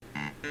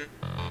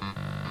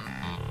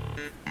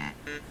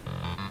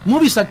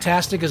Movie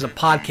Sucktastic is a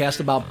podcast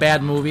about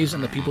bad movies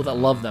and the people that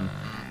love them.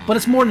 But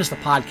it's more than just a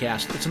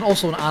podcast. It's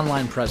also an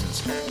online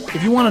presence.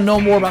 If you want to know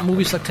more about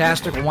Movie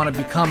Sucktastic or want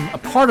to become a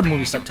part of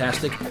Movie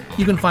Sucktastic,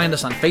 you can find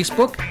us on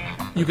Facebook.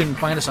 You can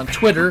find us on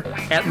Twitter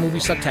at Movie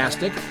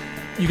Sucktastic.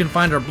 You can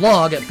find our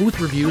blog at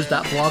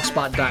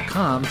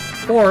boothreviews.blogspot.com.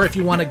 Or if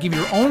you want to give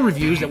your own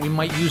reviews that we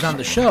might use on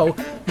the show,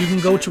 you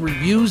can go to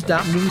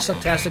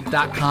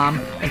reviews.moviesucktastic.com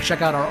and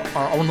check out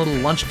our own little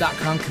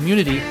lunch.com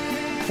community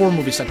for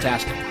Movie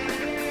Sucktastic.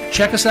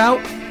 Check us out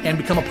and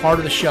become a part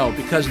of the show,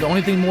 because the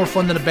only thing more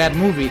fun than a bad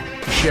movie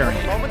is sharing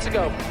it. Moments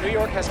ago, New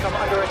York has come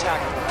under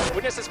attack.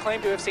 Witnesses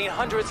claim to have seen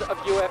hundreds of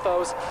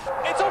UFOs.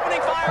 It's opening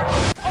fire!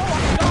 Oh my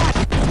God!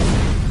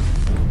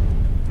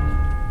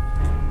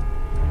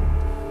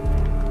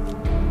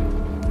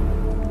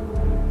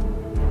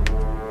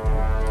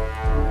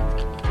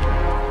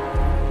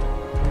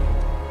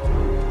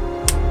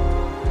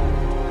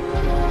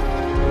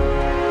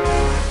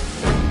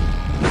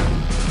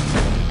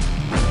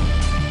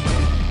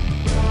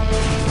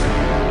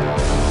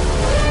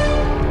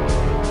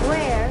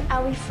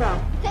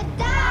 From the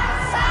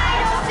dark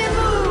side of the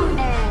moon,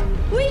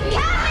 and we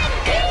come in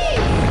peace.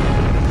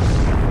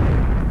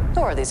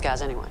 Who are these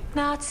guys anyway?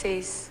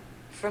 Nazis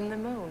from the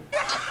moon.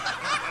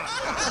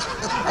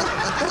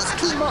 That's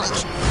too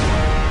much.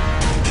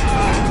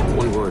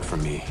 One word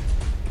from me,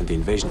 and the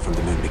invasion from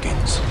the moon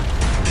begins.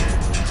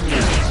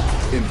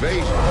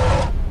 Invasion?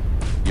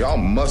 Y'all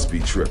must be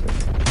tripping.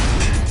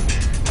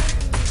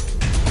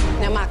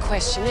 Now my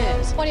question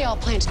is, what do y'all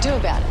plan to do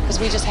about it? Because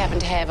we just happen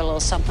to have a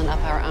little something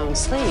up our own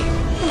sleeve.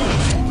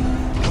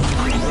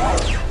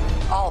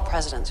 All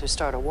presidents who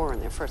start a war in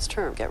their first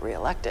term get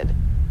reelected.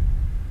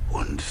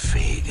 Und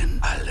fegen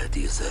alle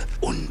diese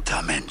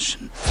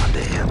Untermenschen von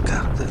der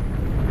Erdkarte.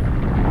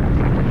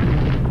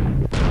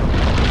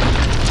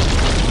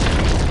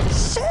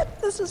 Shit,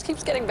 this just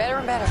keeps getting better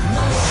and better.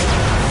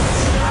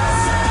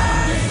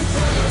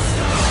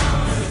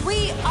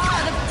 We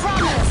are the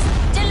promise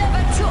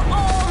delivered to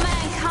all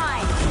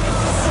mankind.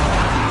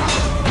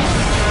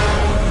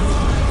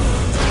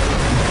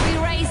 We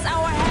raise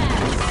our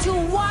hands to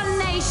one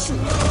nation.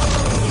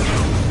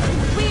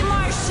 We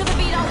march to the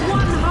beat of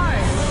one heart.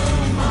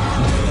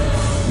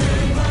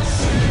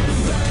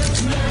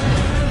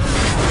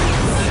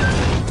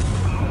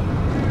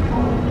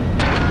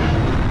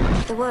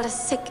 The world is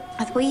sick,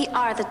 but we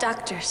are the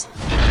doctors.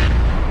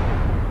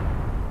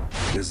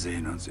 Wir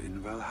sehen uns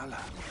in Valhalla.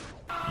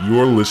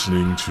 You're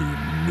listening to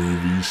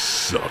Movie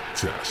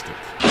Sucktastic.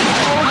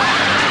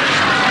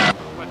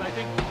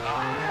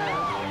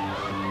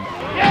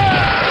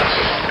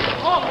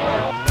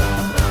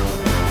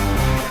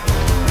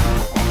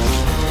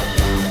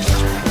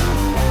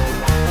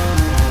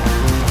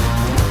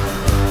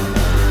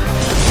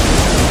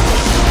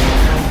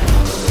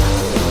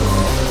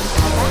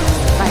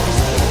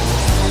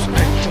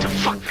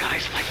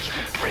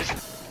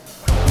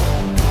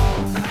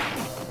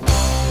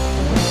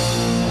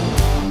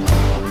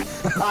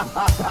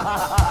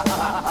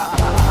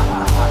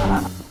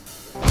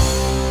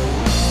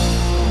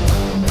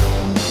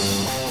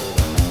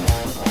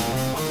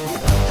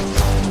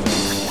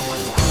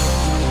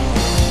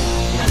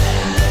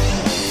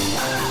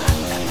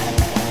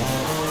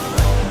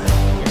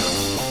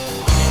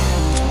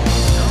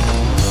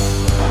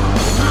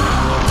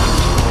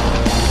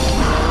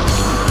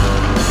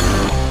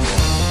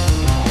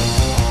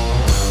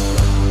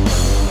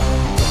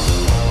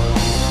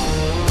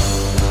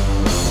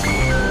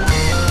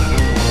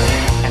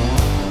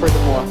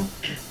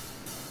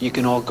 You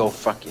can all go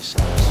fuck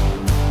yourselves.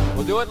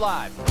 We'll do it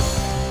live.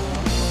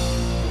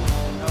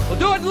 We'll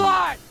do it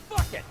live!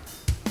 Fuck it!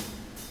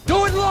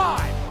 Do it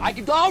live!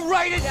 I'll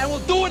write it and we'll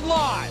do it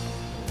live!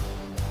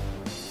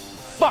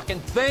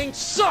 Fucking thing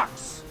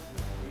sucks!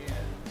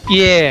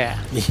 Yeah.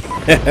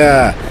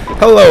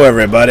 Hello,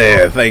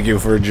 everybody. Thank you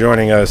for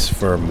joining us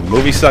for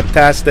Movie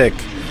Sucktastic,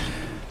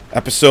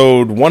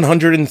 episode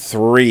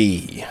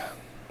 103.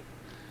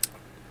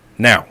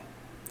 Now,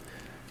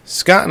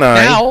 Scott and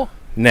I...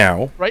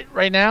 Now. Right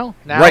now?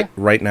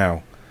 Right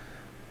now.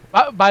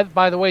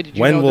 By the way, did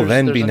you when know will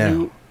then be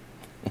now?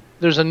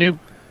 There's a new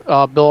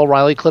Bill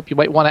O'Reilly clip you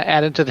might want to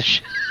add into the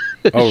show.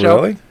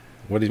 Oh,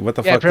 really? What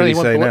the fuck did he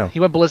say now? He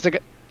went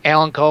ballistic.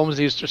 Alan Combs,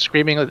 he was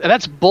screaming,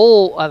 that's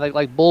bull,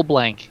 like bull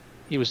blank,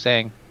 he was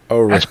saying.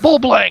 Oh, right. That's bull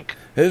blank.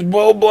 It's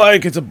bull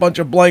blank. It's a bunch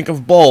of blank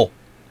of bull.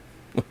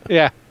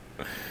 Yeah.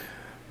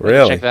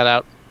 Really? Check that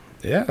out.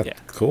 Yeah.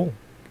 Cool.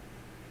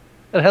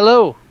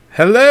 Hello.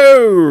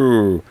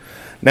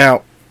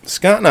 Now,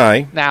 Scott and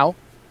I... Now.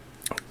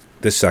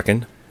 This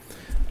second.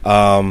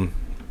 Are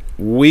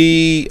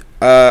we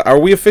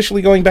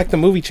officially going back to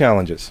movie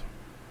challenges?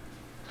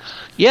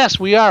 Yes,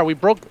 we are. We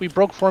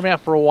broke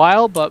format for a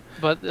while, but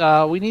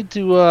we need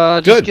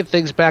to just get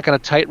things back on a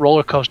tight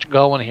roller coaster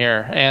going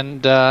here.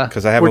 And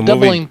because I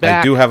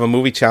do have a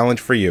movie challenge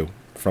for you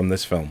from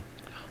this film.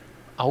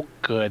 Oh,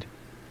 good.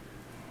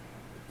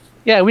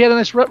 Yeah, we had a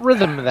nice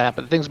rhythm to that,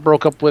 but things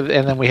broke up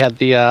and then we had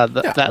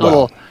that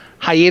little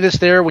hiatus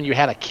there when you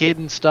had a kid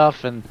and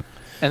stuff, and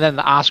And then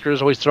the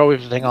Oscars always throw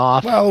everything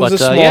off. Well, it was a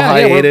small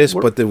hiatus,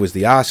 but there was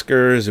the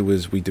Oscars. It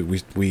was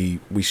we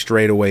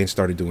strayed away and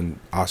started doing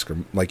Oscar,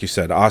 like you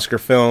said, Oscar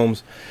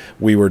films.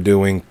 We were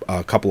doing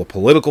a couple of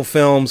political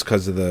films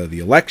because of the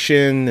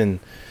election, and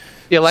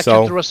the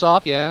election threw us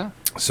off. Yeah.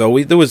 So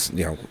there was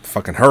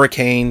fucking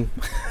hurricane.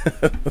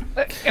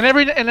 and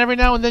every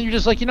now and then you're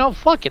just like,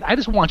 fuck it. I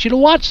just want you to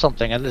watch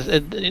something, and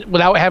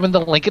without having to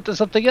link it to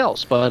something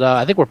else. But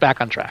I think we're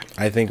back on track.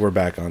 I think we're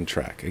back on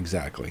track.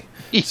 Exactly.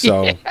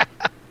 So,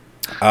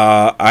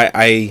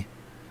 I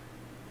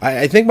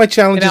think my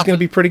challenge is going to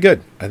be pretty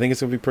good. I think it's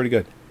going to be pretty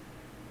good.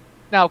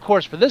 Now, of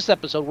course, for this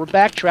episode, we're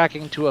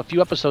backtracking to a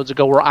few episodes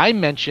ago where I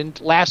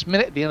mentioned last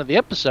minute at the end of the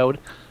episode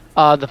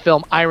the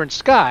film Iron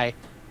Sky,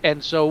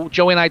 and so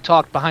Joey and I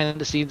talked behind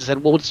the scenes and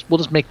said, we'll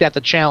just make that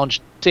the challenge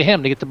to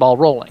him to get the ball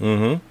rolling.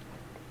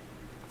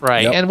 Mm-hmm.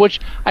 Right, yep. And which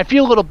I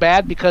feel a little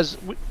bad because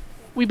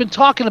we've been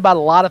talking about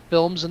a lot of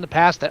films in the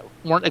past that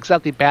weren't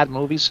exactly bad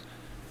movies.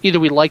 Either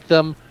we liked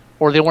them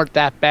or they weren't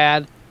that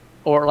bad,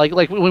 or like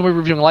when we were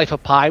reviewing Life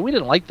of Pi, we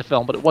didn't like the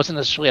film, but it wasn't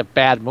necessarily a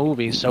bad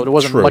movie, so there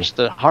wasn't much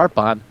to harp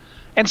on.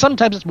 And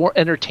sometimes it's more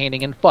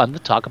entertaining and fun to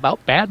talk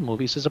about bad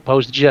movies as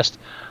opposed to just,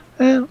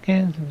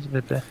 okay.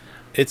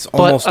 It's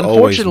almost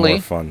always more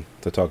fun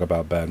to talk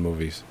about bad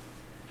movies.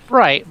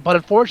 Right, but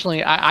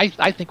unfortunately,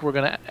 I think we're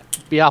going to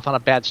be off on a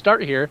bad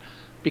start here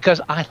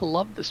because I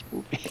love this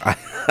movie.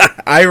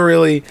 I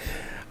really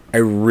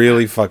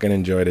fucking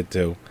enjoyed it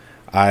too.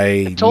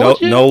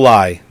 No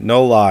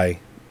lie.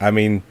 I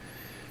mean,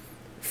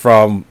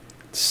 from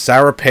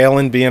Sarah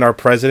Palin being our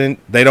president,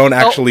 they don't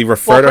actually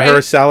refer to her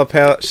as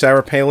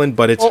Sarah Palin,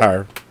 but it's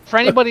her. For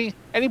anybody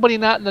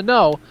not in the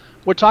know,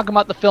 we're talking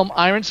about the film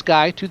Iron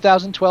Sky,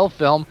 2012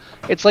 film.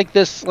 It's like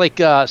this,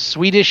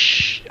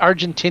 Swedish,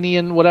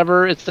 Argentinian,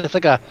 whatever. It's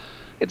a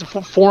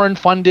foreign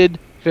funded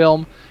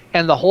film,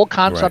 and the whole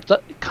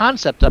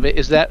concept of it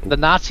is that the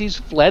Nazis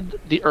fled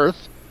the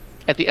Earth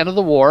at the end of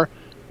the war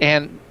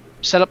and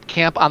set up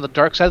camp on the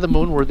dark side of the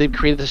moon, where they've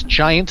created this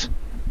giant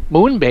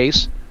moon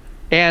base,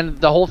 and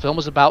the whole film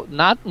is about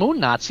not moon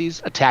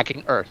Nazis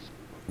attacking Earth.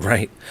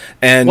 Right,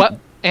 and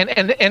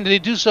they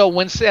do so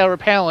when Sarah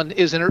Palin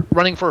is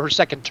running for her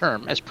second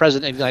term as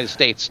president of the United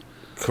States.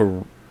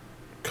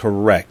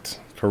 Correct.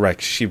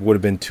 She would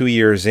have been 2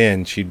 years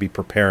in. She'd be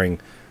preparing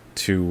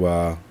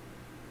to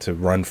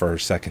run for her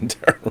second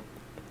term.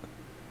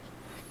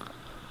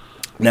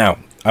 Now,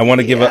 I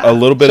want to give a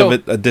little bit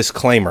of a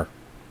disclaimer.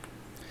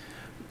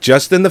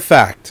 Just in the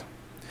fact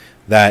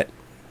that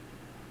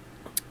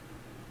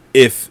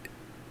if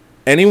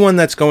anyone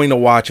that's going to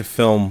watch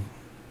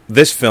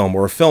this film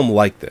or a film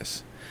like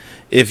this,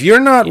 if you're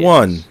not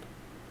one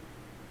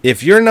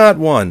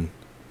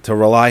to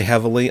rely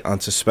heavily on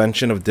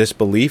suspension of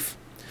disbelief,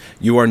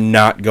 you are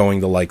not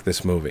going to like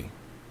this movie.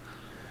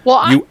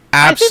 Well, you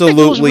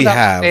absolutely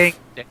have.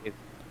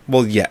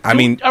 Well, yeah. I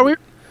mean, are we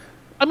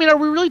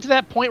really to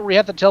that point where you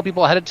have to tell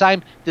people ahead of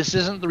time this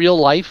isn't the real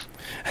life?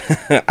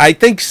 I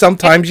think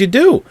sometimes you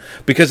do,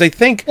 because I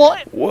think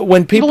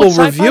when people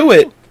review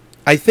it,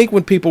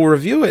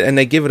 and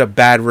they give it a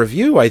bad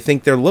review, I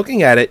think they're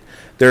looking at it,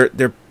 they're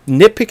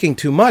nitpicking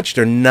too much.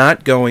 They're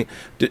not going.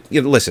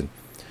 Listen,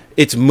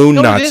 it's moon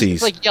Nazis.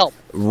 It's like Yelp.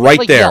 Right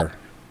like there. Yelp.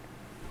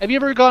 Have you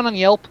ever gone on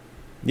Yelp?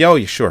 Yeah,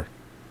 sure.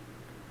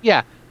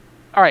 Yeah.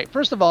 All right.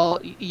 First of all,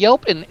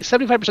 Yelp and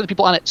 75% of the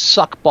people on it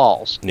suck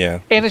balls.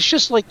 Yeah. And it's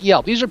just like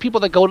Yelp. These are people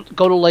that go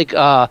to like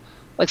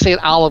say an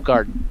Olive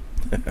Garden,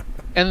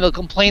 and they'll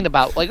complain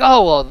about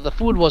the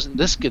food wasn't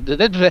this good.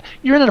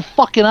 You're in a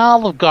fucking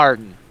Olive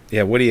Garden.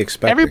 Yeah. What do you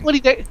expect?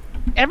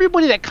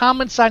 Everybody that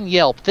comments on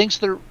Yelp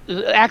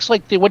acts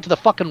like they went to the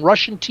fucking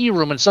Russian tea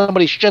room and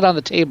somebody shit on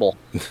the table.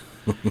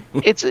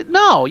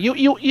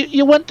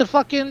 You went to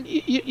fucking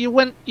you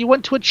went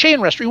to a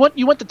chain restaurant.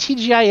 You went to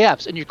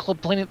TGIF's and you're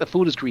complaining that the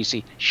food is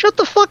greasy. Shut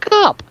the fuck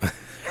up.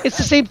 It's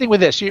the same thing with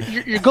this.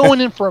 You're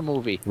going in for a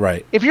movie.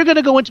 Right. If you're going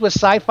to go into a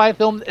sci-fi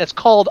film that's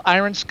called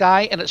Iron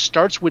Sky and it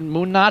starts with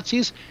moon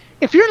Nazis,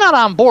 if you're not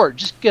on board,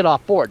 just get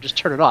off board. Just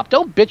turn it off.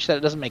 Don't bitch that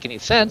it doesn't make any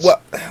sense.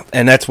 Well,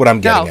 and that's what I'm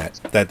getting at.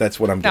 That's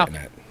what I'm getting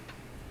at.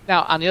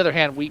 Now, on the other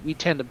hand, we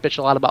tend to bitch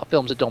a lot about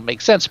films that don't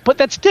make sense, but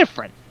that's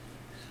different.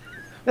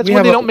 That's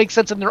when they don't make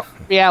sense in their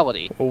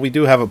reality. Well, we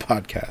do have a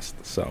podcast,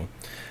 so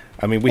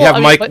I mean, we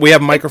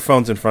have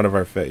microphones in front of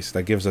our face.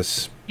 That gives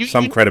us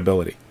some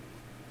credibility.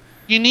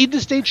 You need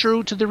to stay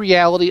true to the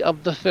reality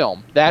of the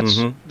film. That's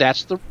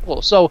the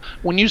rule. So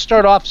when you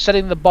start off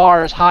setting the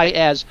bar as high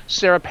as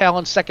Sarah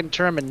Palin's second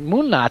term and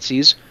moon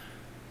Nazis,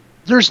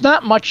 there's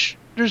not much.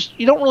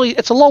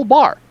 It's a low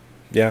bar.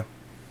 Yeah.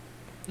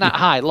 Not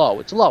high, low.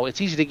 It's low. It's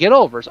easy to get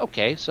over. It's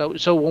okay.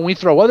 So when we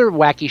throw other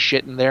wacky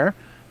shit in there,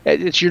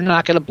 you're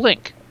not going to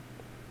blink.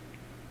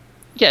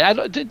 Yeah,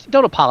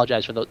 don't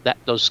apologize for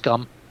those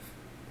scum.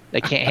 They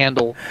can't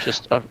handle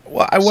just a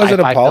I wasn't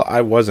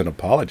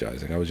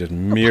apologizing. I was just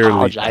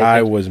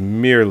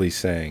merely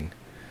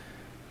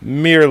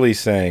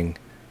saying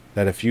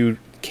that if you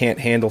can't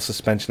handle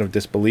suspension of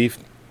disbelief,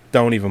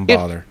 don't even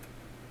bother.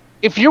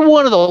 If you're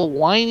one of the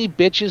whiny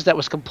bitches that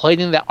was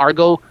complaining that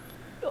Argo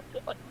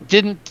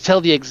didn't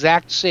tell the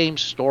exact same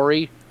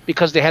story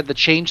because they had to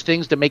change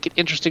things to make it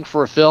interesting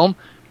for a film,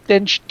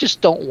 then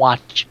just don't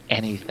watch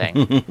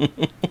anything.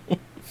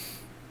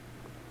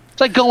 It's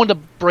like going to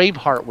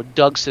Braveheart with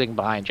Doug sitting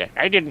behind you.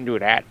 I didn't do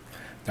that.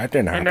 That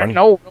didn't happen.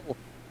 No.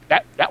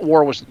 That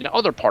war was the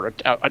other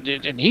part of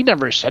and he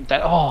never said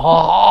that.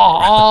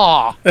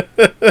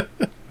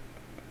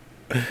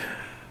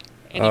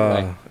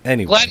 Anyway,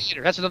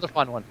 Gladiator. That's another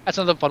fun one. That's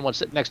another fun one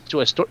sitting next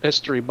to a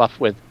history buff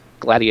with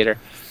Gladiator.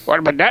 What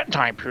about that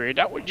time period?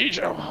 That was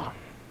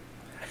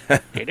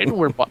they didn't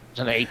wear buttons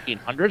in the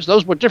 1800s.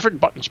 Those were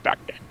different buttons back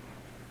then.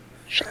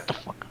 Shut the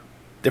fuck up.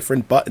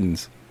 Different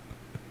buttons.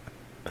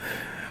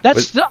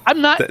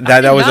 I'm not.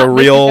 That was a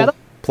real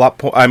plot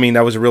point. I mean,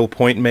 that was a real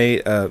point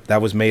made.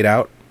 That was made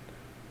out.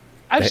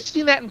 I've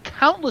seen that in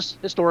countless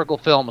historical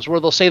films where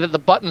they'll say that the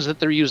buttons that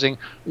they're using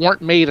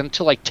weren't made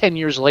until like 10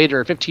 years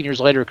later or 15 years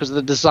later because of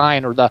the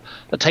design or the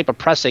type of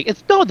pressing.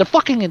 They're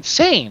fucking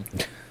insane.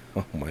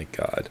 Oh my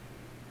god.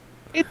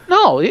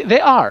 They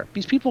are.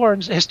 These people are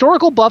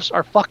historical buffs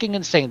are fucking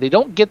insane. They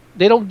don't get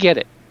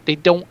it. They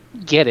don't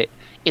get it.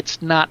 It's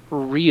not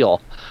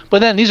real. But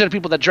then these are the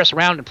people that dress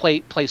around and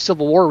play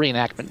Civil War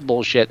reenactment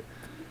bullshit.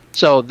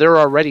 So they're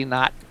already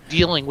not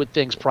dealing with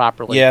things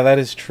properly. Yeah, that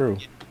is true.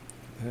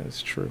 That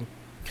is true.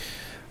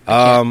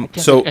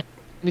 So,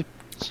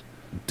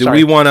 do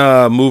we want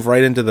to move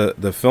right into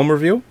the film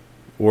review,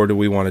 or do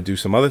we want to do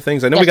some other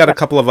things? I know we got a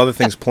couple of other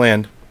things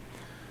planned.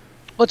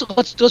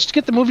 Let's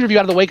get the movie review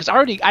out of the way because I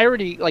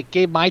already like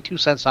gave my 2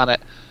 cents on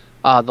it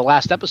the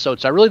last episode.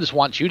 So I really just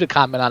want you to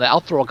comment on it. I'll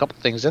throw a couple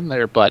things in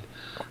there, but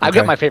I've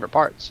got my favorite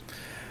parts.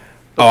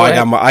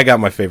 I got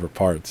my favorite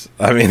parts.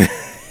 I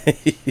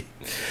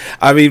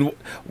mean,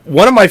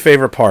 one of my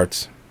favorite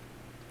parts,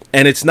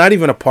 and it's not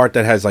even a part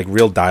that has like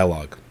real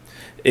dialogue.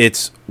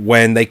 It's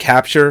when they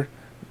capture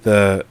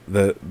the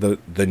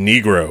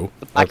Negro,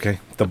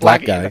 the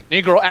black guy,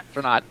 the Negro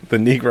astronaut, the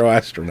Negro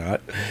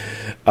astronaut.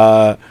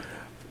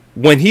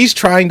 When he's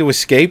trying to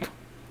escape,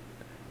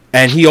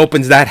 and he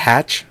opens that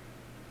hatch,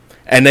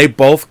 and they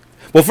both.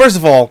 Well, first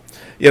of all,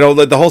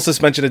 the whole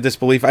suspension of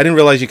disbelief. I didn't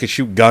realize you could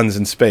shoot guns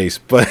in space,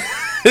 but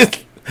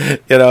but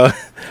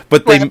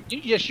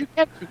yes, you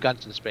can shoot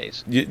guns in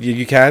space.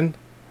 You can.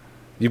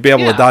 You'd be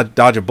able to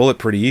dodge a bullet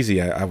pretty easy,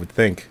 I would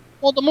think.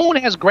 Well, the moon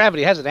has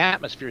gravity, it has an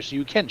atmosphere, so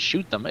you can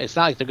shoot them. It's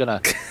not like they're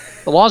gonna.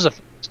 The laws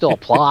still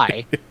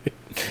apply.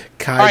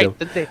 Kind of.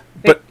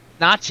 But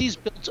Nazis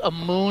built a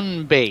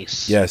moon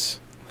base. Yes.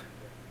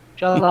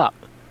 Shut up.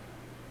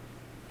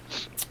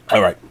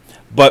 All right,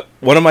 but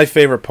one of my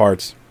favorite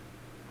parts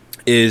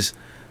is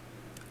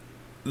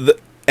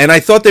and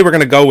I thought they were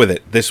going to go with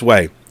it this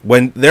way.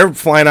 When they're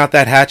flying out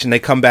that hatch and they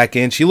come back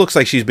in, she looks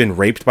like she's been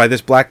raped by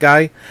this black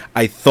guy.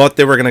 I thought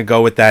they were going to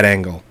go with that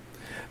angle.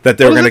 That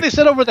they were going to. They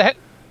said over the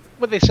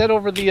what they said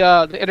over the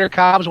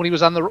intercoms when he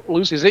was on the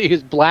loose.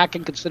 He's black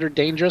and considered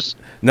dangerous.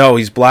 No,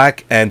 he's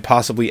black and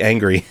possibly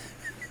angry.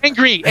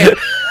 Angry, and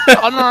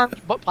unarmed,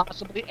 but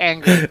possibly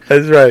angry.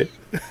 That's right.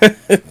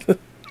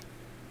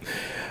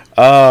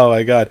 Oh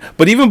my god!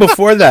 But even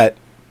before that,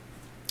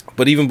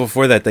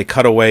 they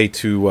cut away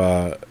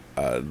to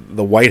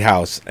the White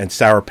House, and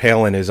Sarah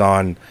Palin is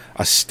on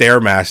a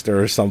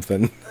Stairmaster or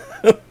something.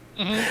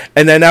 Mm-hmm.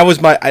 And then that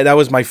was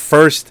my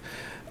first,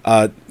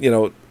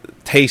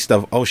 taste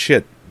of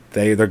shit.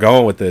 They're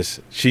going with this.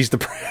 She's the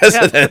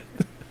president.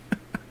 Yeah.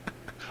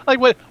 Like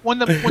when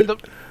the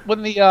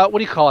what do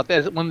you call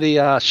it? When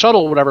the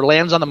shuttle or whatever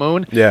lands on the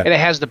moon, and it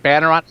has the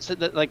banner on it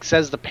that like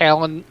says the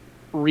Palin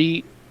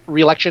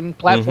re-election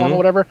platform mm-hmm. or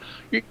whatever.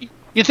 You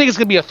think it's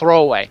gonna be a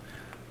throwaway,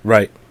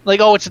 right? Like,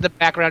 it's in the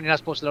background. You're not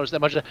supposed to notice that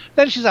much.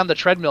 Then she's on the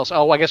treadmill.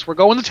 So, I guess we're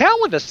going to town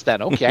with this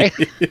then. Okay.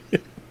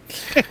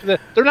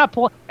 They're not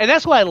pulling, and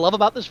that's what I love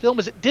about this film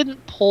is it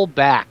didn't pull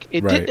back.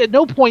 It did at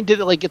no point did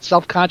it like get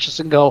self-conscious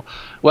and go,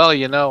 well,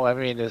 we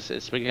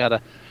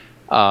gotta.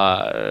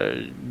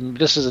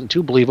 This isn't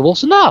too believable.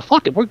 So no,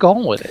 fuck it, we're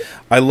going with it.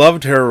 I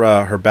loved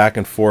her back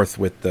and forth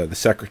with the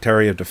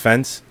Secretary of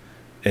Defense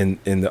in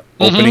the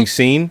opening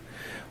scene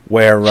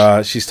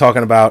where she's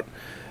talking about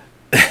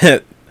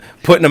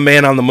putting a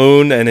man on the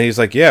moon, and he's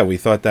like, yeah, we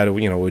thought that it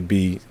would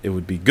be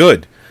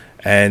good,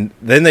 and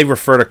then they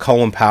refer to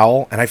Colin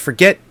Powell, and I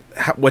forget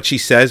what she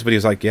says, but he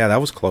was like, yeah,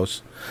 that was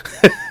close.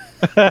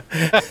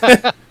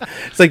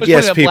 It's like,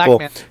 yes,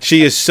 people,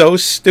 she is so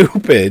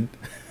stupid.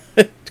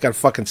 She's got a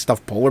fucking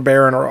stuffed polar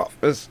bear in her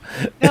office.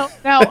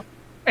 Now,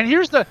 and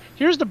here's the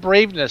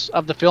braveness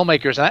of the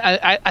filmmakers.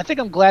 I think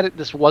I'm glad that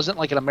this wasn't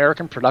like an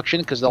American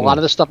production because a lot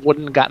of this stuff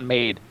wouldn't have gotten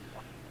made.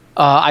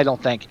 I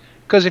don't think,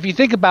 because if you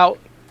think about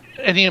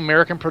any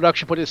American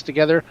production put this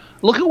together,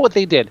 look at what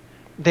they did.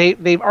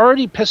 They've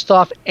already pissed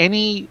off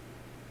any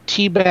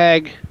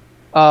teabagger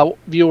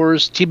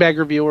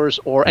viewers,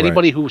 or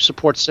anybody who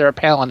supports Sarah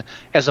Palin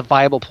as a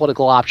viable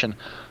political option.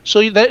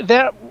 So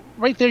that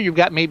right there, you've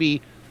got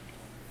maybe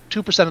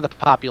 2% of the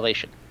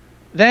population.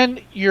 Then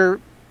you're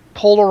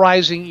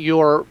polarizing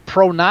your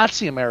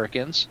pro-Nazi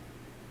Americans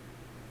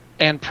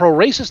and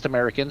pro-racist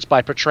Americans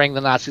by portraying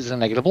the Nazis in a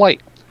negative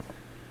light.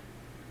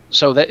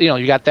 So that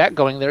you got that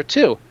going there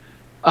too.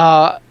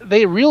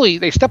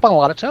 they step on a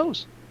lot of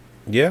toes.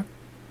 Yeah,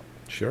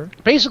 sure.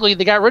 Basically,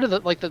 they got rid of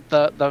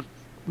the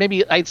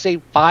maybe I'd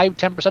say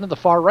 5-10% of the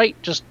far right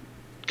just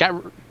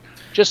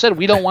said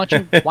we don't want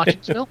you watching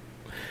this film.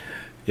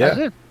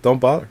 Yeah, don't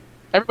bother.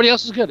 Everybody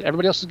else is good.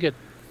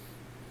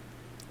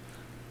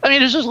 I mean,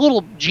 there's just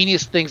little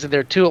genius things in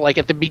there too. Like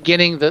at the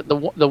beginning,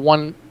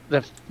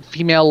 the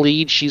female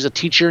lead, she's a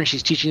teacher and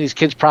she's teaching these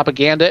kids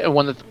propaganda.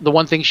 And the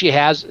one thing she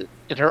has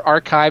in her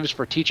archives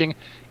for teaching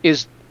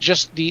is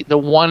just the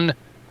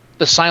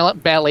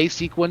silent ballet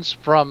sequence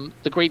from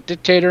The Great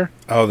Dictator.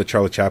 Oh, the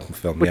Charlie Chaplin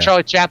film. With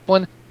Charlie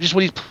Chaplin, just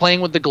when he's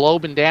playing with the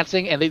globe and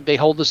dancing, and they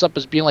hold this up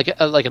as being like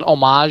an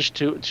homage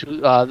to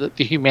the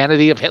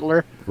humanity of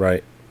Hitler.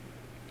 Right.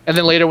 And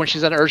then later, when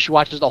she's on Earth, she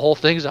watches the whole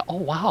thing. She's like, oh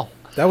wow.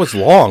 That was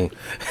long.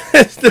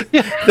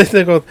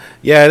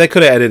 Yeah, they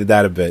could have edited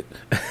that a bit.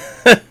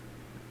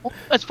 Well,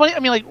 it's funny. I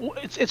mean, like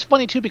it's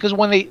funny too because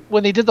when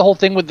they did the whole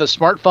thing with the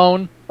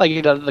smartphone,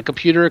 like the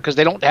computer, because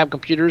they don't have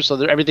computers,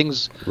 so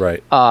everything's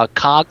right.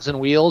 Cogs and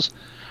wheels.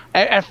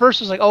 At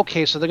first, it was like,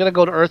 okay, so they're gonna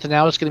go to Earth, and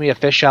now it's gonna be a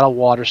fish out of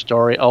water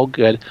story. Oh,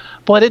 good.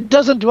 But it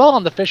doesn't dwell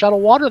on the fish out of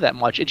water that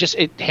much.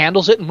 It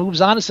handles it and moves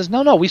on. It says,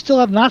 no, we still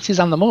have Nazis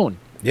on the moon.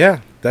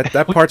 Yeah,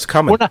 that part's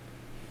coming.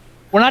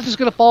 We're not just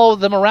going to follow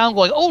them around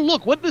going, oh,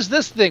 look, what is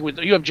this thing?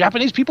 You have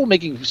Japanese people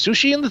making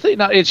sushi in the thing?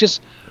 No, it's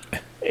just,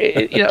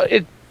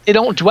 they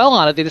don't dwell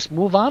on it. They just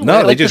move on.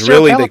 No, they just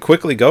they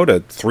quickly go to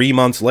 3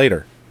 months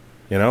later,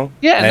 Yeah.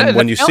 And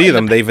when you see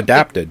them, they've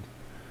adapted.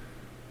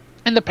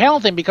 And the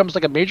Palin thing becomes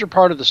like a major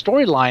part of the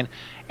storyline,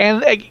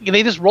 and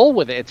they just roll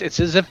with it.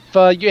 It's as if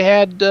you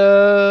had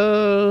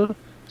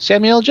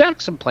Samuel L.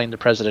 Jackson playing the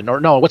president. Or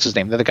no, what's his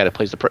name? The other guy that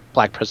plays the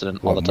black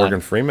president all the time. Morgan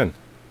Freeman.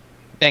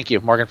 Thank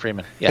you, Morgan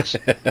Freeman. Yes.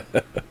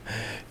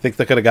 Think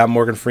they could have got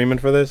Morgan Freeman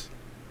for this?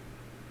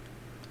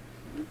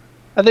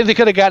 I think they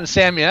could have gotten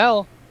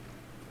Samuel.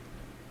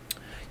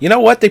 You know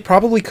what? They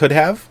probably could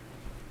have.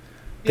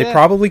 They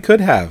probably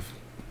could have.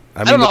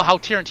 I don't know how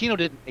Tarantino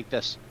didn't make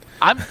this.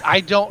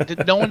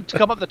 Did no one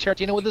come up to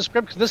Tarantino with this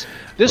script? Because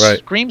this right.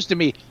 screams to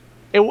me.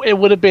 It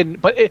would have been,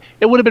 but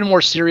it would have been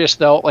more serious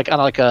though. Like on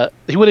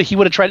he would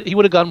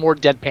have gone more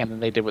deadpan than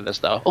they did with this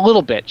though. A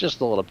little bit, just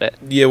a little bit.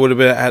 Yeah, it would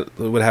have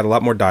had a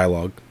lot more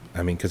dialogue.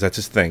 I mean, because that's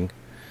his thing.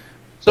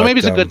 So maybe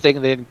it's a good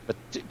thing they didn't put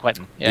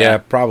Quentin. Yeah,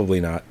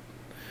 probably not.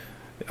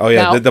 Oh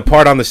yeah, now, the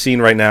part on the scene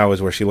right now is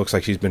where she looks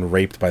like she's been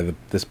raped by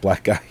this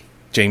black guy,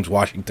 James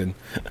Washington.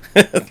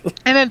 And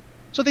then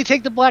so they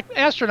take the black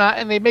astronaut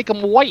and they make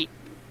him white.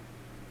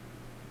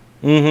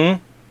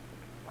 Mm-hmm.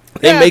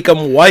 They make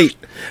him white.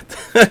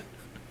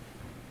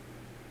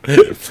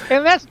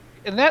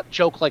 and that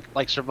joke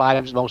like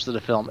survives most of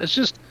the film. It's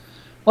just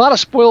a lot of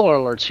spoiler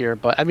alerts here,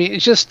 but I mean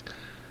it's just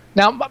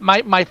now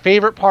my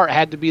favorite part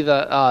had to be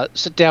the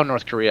sit down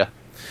North Korea.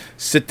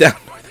 Sit down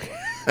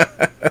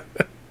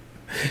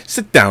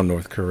Sit down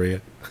North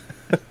Korea.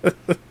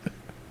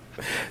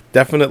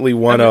 Definitely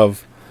one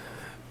of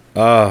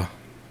and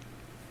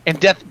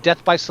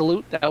Death by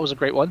Salute, that was a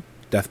great one.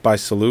 Death by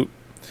Salute.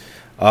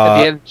 At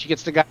the end she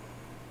gets the guy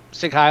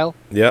Sig Heil.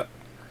 Yeah.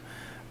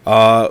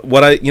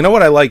 What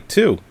I like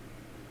too,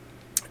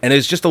 and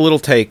it's just a little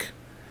take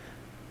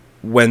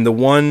when the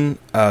one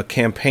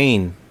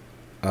campaign,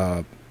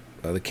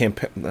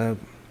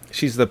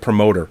 she's the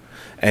promoter,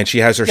 and she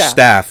has her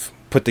staff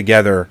put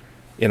together,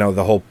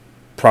 the whole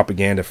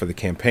propaganda for the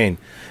campaign,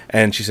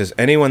 and she says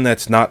anyone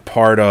that's not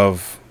part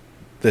of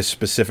this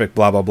specific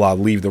blah blah blah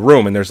leave the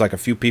room, and there's like a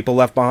few people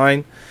left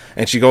behind,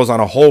 and she goes on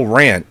a whole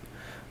rant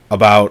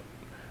about.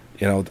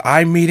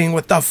 I'm meeting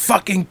with the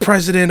fucking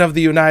president of the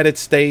United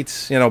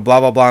States, blah,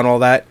 blah, blah, and all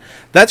that.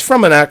 That's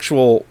from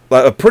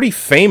a pretty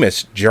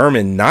famous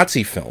German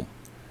Nazi film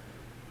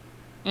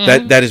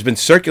that has been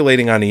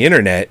circulating on the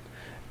internet,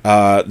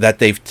 that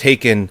they've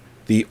taken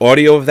the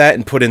audio of that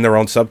and put in their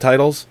own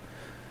subtitles.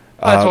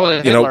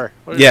 Hitler.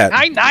 Yeah.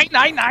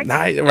 9.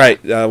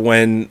 Right.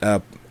 When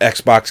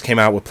Xbox came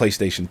out with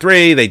PlayStation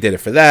 3, they did it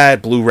for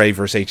that, Blu-ray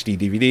versus HD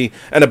DVD,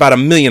 and about a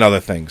million other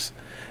things.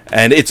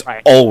 And it's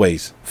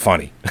always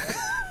funny.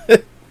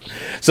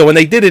 So when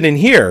they did it in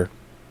here,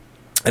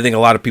 I think a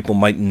lot of people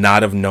might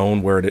not have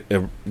known where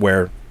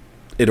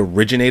it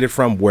originated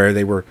from, where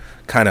they were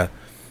kind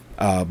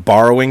of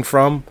borrowing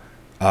from.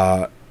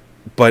 But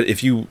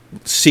if you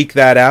seek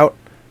that out,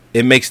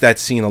 it makes that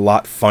scene a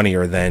lot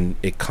funnier than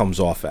it comes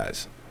off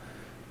as.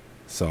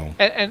 So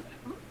and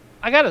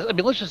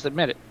let's just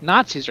admit it.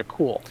 Nazis are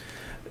cool.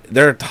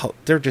 They're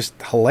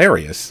just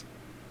hilarious.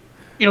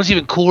 You know what's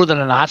even cooler than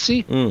a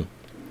Nazi?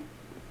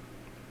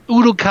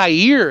 Udo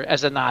Kier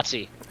as a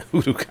Nazi.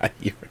 Udo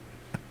Kier.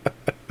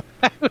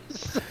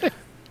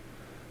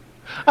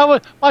 I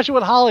was watching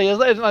with Holly.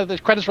 The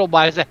credits roll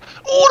by. I said,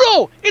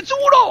 "Udo, it's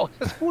Udo."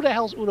 Says, who the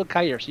hell's Udo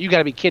Kier? So you got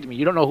to be kidding me.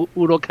 You don't know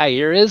who Udo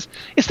Kier is?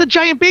 It's the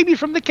giant baby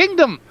from the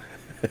kingdom.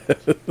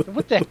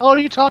 What the hell are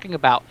you talking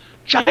about?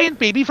 Giant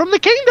baby from the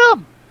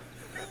kingdom.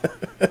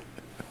 Do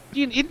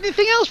you need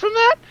anything else from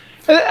that?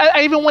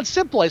 I even went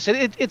simple. I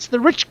said, it's the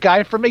rich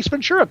guy from Ace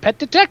Ventura, Pet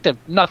Detective.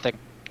 Nothing.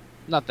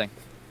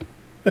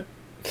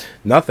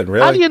 Nothing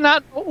really. How do you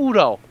not know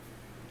Udo?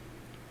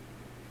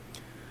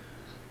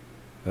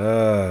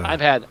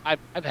 I've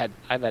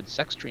had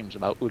sex dreams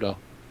about Udo.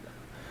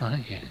 Oh,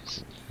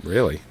 yes.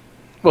 Really?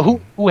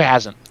 Well, who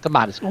hasn't? Come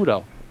on, it's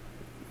Udo.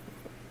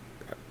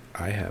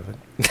 I haven't.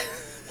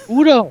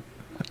 Udo.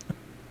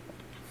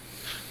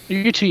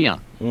 You're too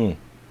young.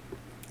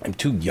 I'm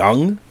too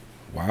young?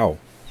 Wow.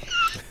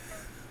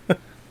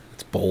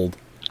 It's bold.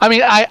 I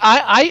mean,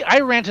 I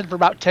ranted for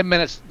about 10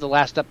 minutes the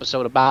last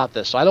episode about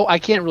this, so I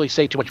can't really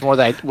say too much more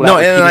than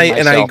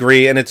I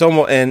agree, and it's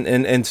almost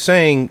and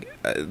saying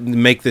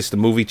make this the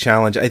movie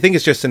challenge. I think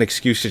it's just an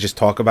excuse to just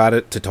talk about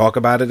it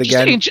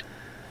again.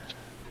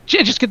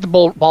 Just get the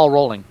ball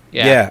rolling.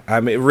 Yeah,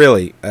 I mean,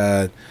 really.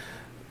 I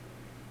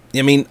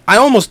mean, I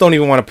almost don't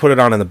even want to put it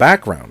on in the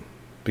background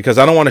because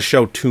I don't want to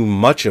show too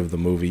much of the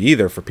movie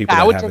either for people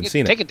that haven't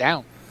seen it. Take it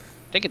down.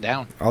 Take it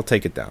down. I'll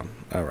take it down.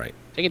 All right.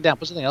 Take it down.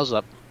 Put something else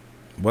up.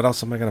 What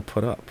else am I going to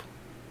put up?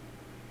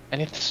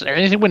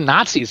 Anything with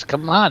Nazis.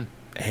 Come on.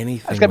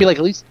 Anything. It's got to be like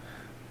at least.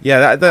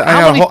 Yeah, I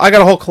got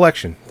a whole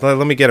collection.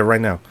 Let me get it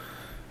right now.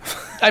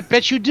 I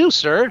bet you do,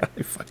 sir.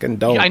 I fucking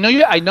don't. I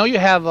know you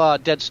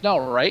have Dead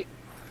Snow, right?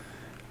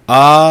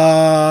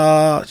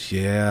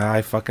 Yeah,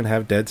 I fucking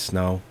have Dead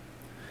Snow.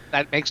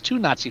 That makes 2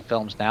 Nazi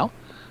films now.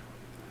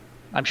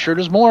 I'm sure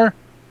there's more.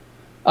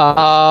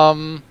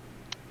 To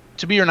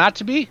Be or Not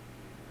to Be?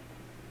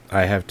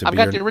 I have To Be. I've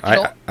got the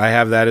original. I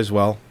have that as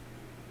well.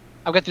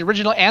 I've got the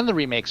original and the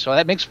remake, so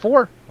that makes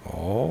 4.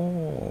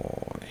 Oh,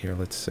 here,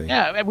 let's see.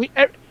 Yeah,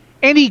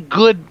 any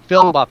good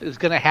film buff is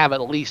going to have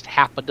at least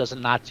half a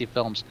dozen Nazi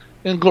films.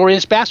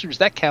 Inglourious Bastards,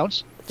 that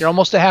counts. You're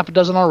almost a half a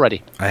dozen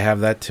already. I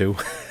have that too.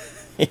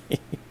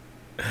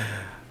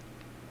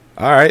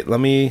 All right, let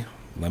me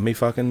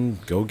fucking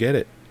go get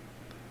it.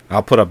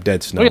 I'll put up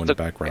Dead Snow in the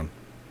background.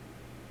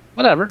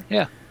 Whatever,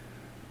 yeah.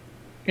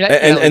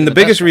 And the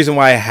biggest reason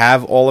why I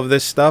have all of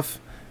this stuff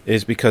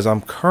is because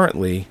I'm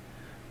currently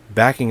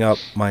backing up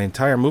my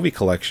entire movie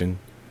collection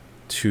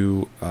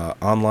to an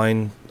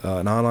online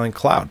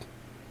cloud.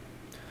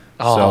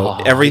 So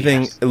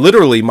everything,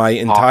 literally my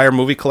entire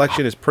movie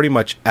collection is pretty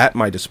much at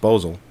my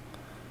disposal.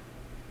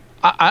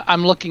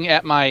 I'm looking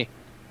at my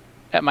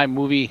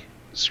movie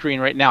screen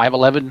right now. I have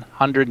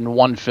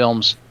 1,101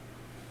 films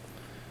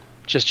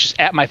just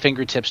at my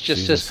fingertips.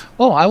 Just says,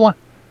 I want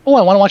to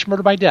watch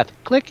Murder by Death.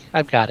 Click,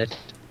 I've got it.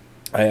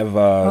 I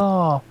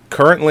have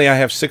currently I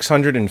have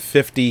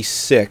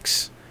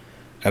 656,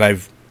 and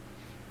I've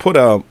put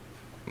a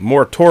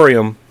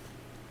moratorium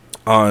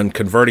on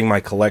converting my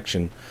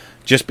collection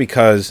just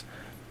because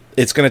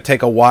it's going to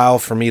take a while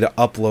for me to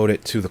upload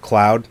it to the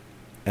cloud,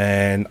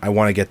 and I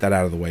want to get that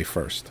out of the way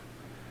first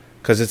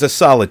because it's a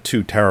solid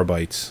 2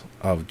 terabytes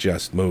of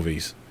just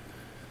movies.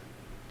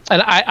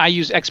 And I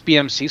use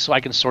XBMC so I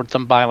can sort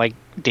them by like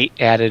date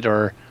added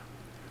or.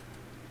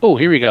 Oh,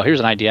 here we go.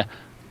 Here's an idea.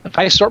 If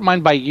I sort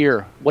mine by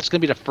year, what's going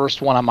to be the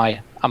first one on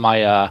my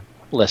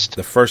list?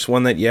 The first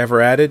one that you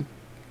ever added?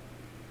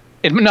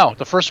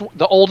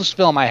 The oldest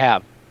film I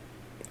have.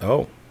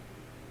 Oh.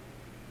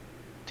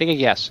 Take a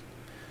guess.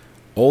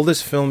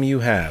 Oldest film you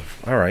have.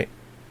 All right.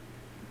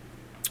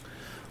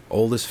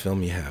 Oldest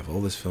film you have.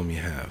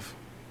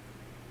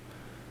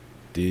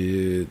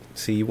 You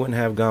wouldn't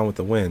have Gone with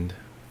the Wind.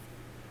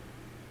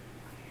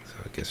 So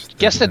I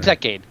guess a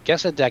decade.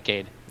 Guess a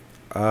decade.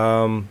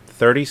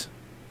 30s?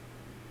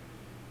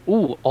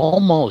 Ooh,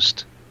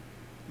 almost.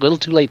 A little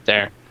too late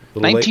there.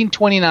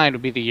 1929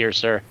 would be the year,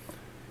 sir.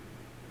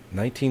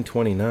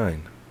 1929.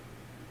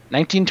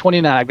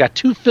 1929. I've got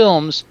 2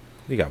 films.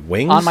 You got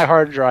Wings? On my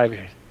hard drive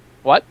here.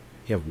 What?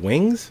 You have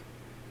Wings?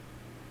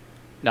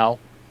 No,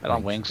 I don't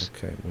have Wings.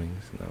 Okay,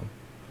 Wings, no.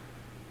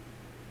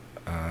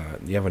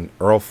 You have an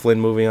Earl Flynn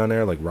movie on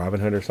there, like Robin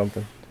Hood or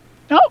something?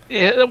 No,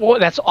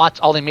 that's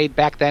all they made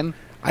back then.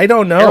 I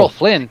don't know. Errol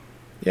Flynn.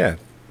 Yeah.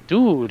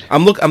 Dude.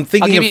 I'm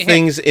thinking of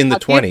things in the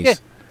 20s.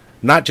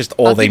 Not just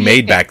all they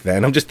made back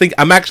then.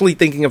 I'm actually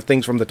thinking of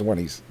things from the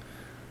 20s.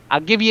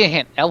 I'll give you a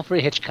hint.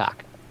 Alfred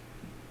Hitchcock.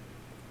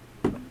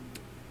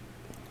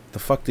 The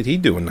fuck did he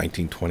do in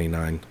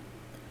 1929?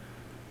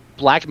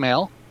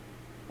 Blackmail.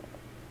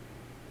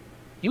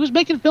 He was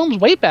making films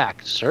way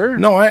back, sir.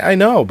 No, I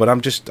know, but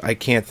I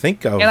can't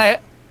think of what he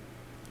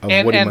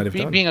might have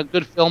done. Being a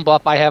good film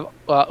buff, I have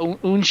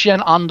Un Chien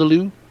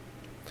Andalou.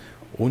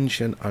 Un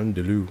Chien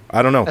Andalou.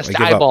 I don't know. That's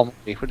the eyeball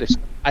movie. What is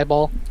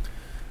eyeball?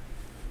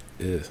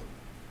 Ew.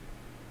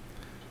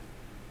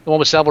 The one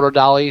with Salvador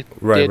Dali.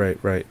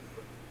 Right.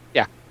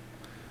 Yeah.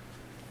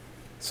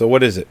 So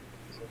what is it?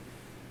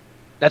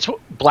 That's what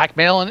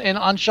Blackmail and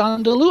Un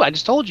Chien Andalou. I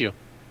just told you.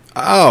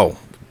 Oh,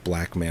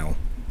 Blackmail.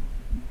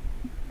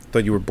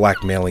 Thought you were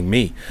blackmailing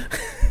me.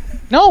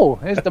 No,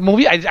 it's the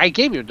movie I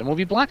gave you, the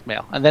movie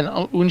Blackmail, and then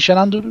Un Chien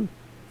Andalou.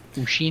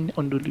 Un Chien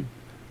Andalou.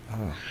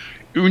 Oh.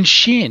 Un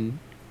Chien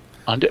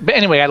Andalou. But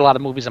anyway, I had a lot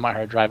of movies on my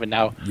hard drive, and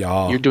now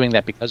you're doing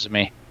that because of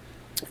me.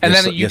 And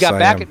then you got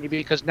back at me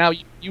because now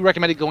you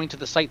recommended going to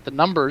the site The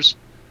Numbers,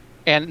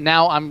 and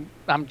now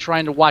I'm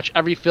trying to watch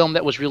every film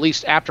that was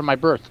released after my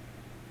birth.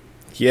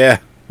 Yeah,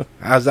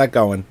 how's that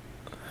going?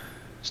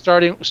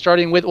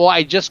 starting with. Well,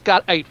 I just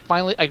got a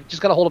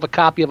hold of a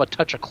copy of A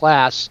Touch of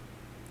Class,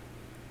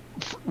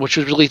 which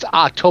was released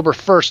October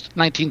 1st,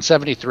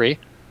 1973,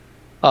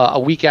 a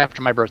week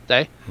after my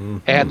birthday,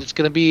 and it's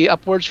going to be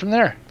upwards from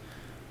there.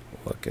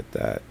 Look at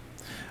that.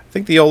 I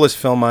think the oldest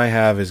film I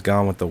have is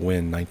Gone with the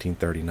Wind,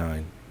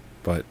 1939,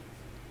 but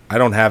I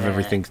don't have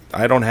everything.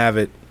 I don't have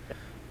it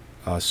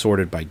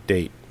sorted by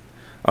date.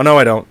 Oh, no,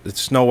 I don't.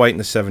 It's Snow White and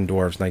the Seven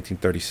Dwarfs,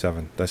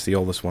 1937. That's the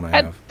oldest one I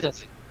have. That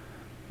doesn't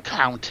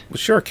count. Well,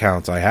 sure it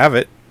counts. I have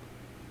it,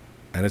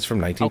 and it's from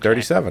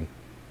 1937.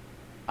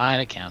 Fine,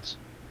 it counts.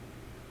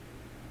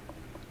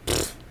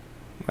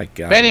 My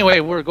God. But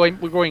anyway, we're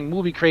going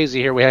movie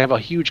crazy here. We have a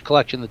huge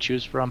collection to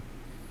choose from.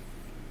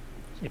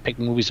 You pick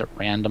movies at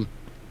random.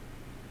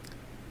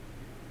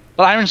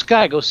 But Iron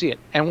Sky, go see it.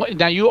 And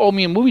now you owe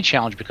me a movie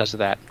challenge because of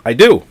that. I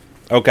do.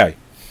 Okay.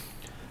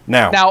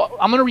 Now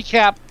I'm going to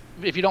recap,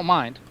 if you don't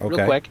mind,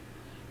 real quick.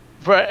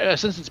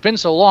 Since it's been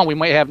so long, we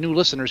might have new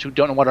listeners who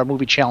don't know what our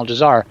movie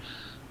challenges are.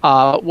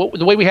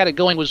 The way we had it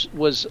going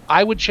was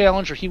I would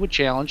challenge or he would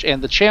challenge,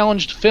 and the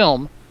challenged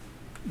film,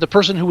 the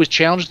person who was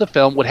challenged the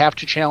film would have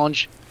to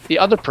challenge the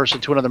other person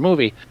to another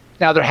movie.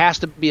 Now, there has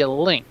to be a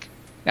link.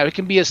 Now, it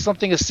can be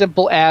something as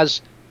simple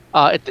as,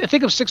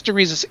 think of 6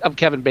 Degrees of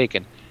Kevin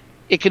Bacon.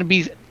 It can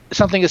be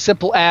something as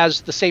simple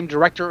as the same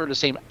director or the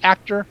same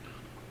actor,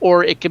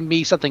 or it can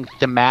be something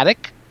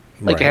thematic,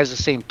 like it has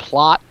the same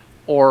plot,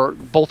 or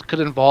both could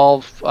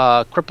involve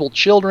crippled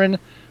children,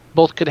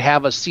 both could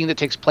have a scene that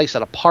takes place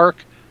at a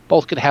park,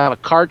 both could have a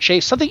car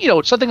chase,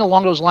 something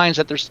along those lines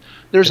that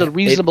there's a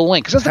reasonable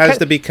link. It has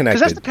to be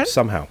connected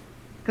somehow.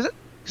 Because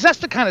that's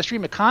the kind of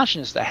stream of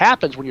consciousness that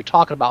happens when you're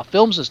talking about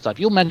films and stuff.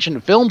 You'll mention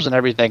films and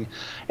everything,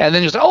 and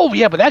then you'll say, oh,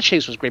 yeah, but that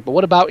chase was great, but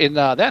what about in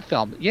that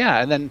film?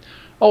 Yeah, and then,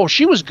 oh,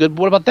 she was good,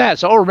 but what about that?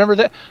 So, oh, remember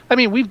that? I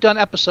mean, we've done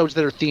episodes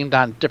that are themed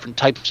on different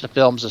types of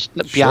films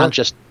beyond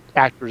just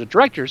actors or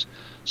directors.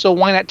 So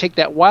why not take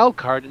that wild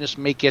card and just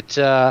make it,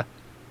 a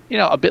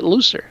bit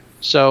looser?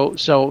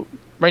 So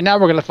right now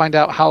we're going to find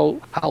out how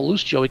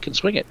loose Joey can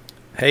swing it.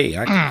 Hey,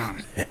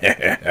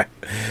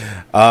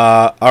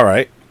 all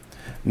right.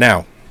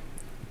 Now,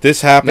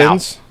 this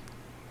happens.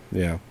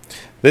 Yeah,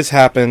 this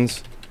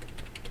happens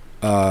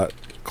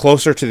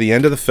closer to the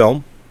end of the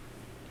film,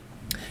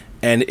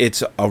 and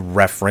it's a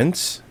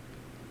reference.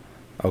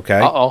 Okay.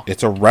 Uh-oh.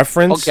 It's a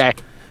reference. Okay.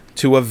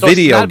 To a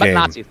video it's not game.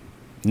 About Nazis.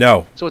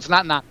 No. So it's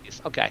not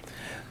Nazis. Okay.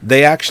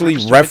 They actually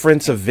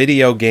reference a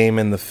video game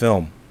in the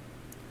film.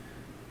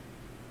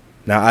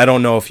 Now, I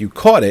don't know if you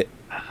caught it.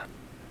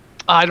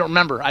 I don't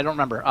remember.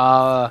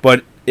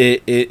 But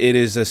it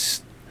is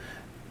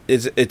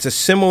it's a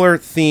similar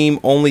theme,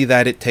 only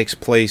that it takes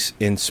place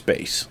in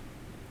space.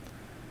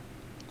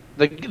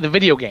 The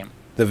video game.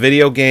 The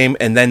video game,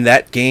 and then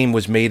that game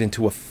was made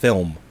into a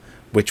film,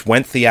 which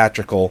went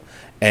theatrical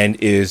and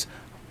is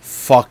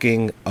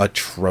fucking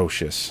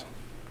atrocious.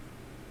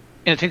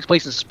 And it takes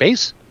place in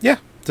space? Yeah,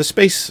 it's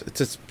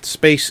a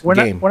space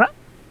game. We're not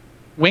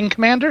Wing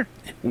Commander?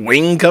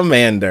 Wing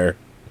Commander.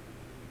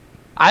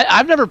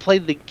 I've never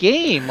played the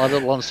game, let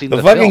alone seen the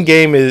film. The fucking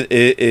game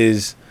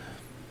is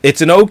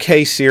it's an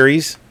okay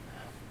series,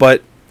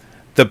 but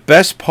the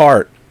best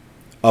part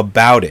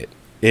about it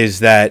is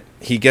that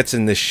he gets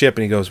in this ship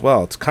and he goes,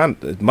 well, can't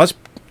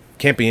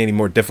be any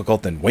more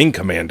difficult than Wing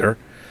Commander.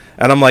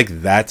 And I'm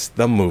like, that's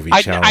the movie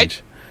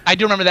challenge. I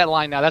do remember that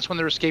line now. That's when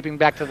they're escaping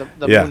back to the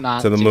moon. Yeah,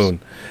 to the moon.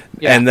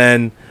 Yeah. And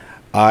then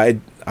I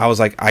was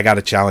like, I got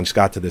to challenge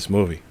Scott to this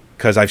movie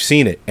because I've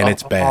seen it and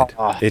it's bad.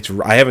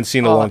 I haven't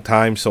seen it in a long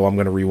time, so I'm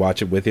going to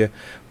rewatch it with you.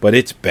 But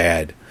it's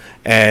bad.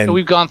 And so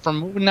we've gone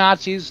from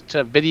Nazis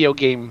to video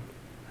game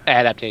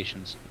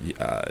adaptations.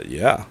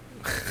 Yeah.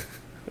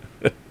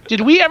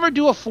 Did we ever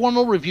do a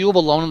formal review of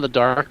Alone in the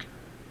Dark?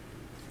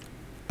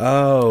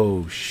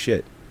 Oh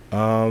shit.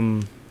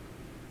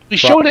 We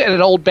showed it at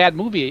an old Bad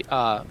Movie.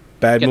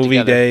 Bad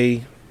Movie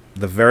Day,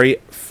 the very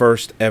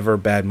first ever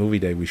Bad Movie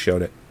Day. We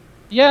showed it.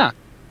 Yeah,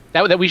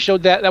 that we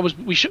showed that was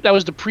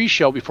the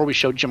pre-show before we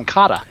showed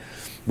Gymkata.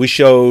 We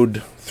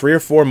showed 3 or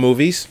 4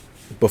 movies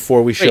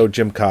before we showed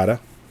Gymkata.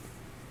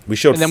 We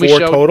showed 4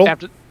 total.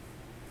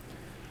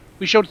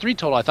 We showed 3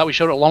 total. I thought we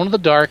showed Alone in the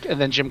Dark and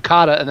then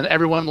Gymkata, and then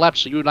everyone left.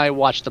 So you and I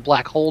watched The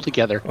Black Hole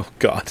together. Oh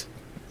God.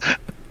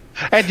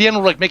 At the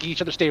end, we're making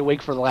each other stay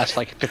awake for the last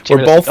 15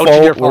 minutes.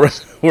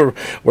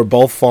 We're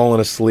both falling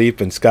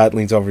asleep, and Scott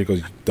leans over and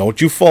goes, "Don't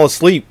you fall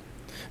asleep?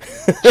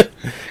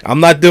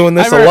 I'm not doing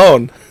this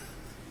alone."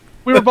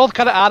 We were both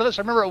kind of out of this.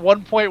 I remember at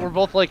one point we're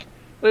both like,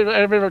 I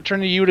remember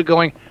turning to you to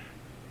going,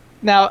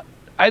 now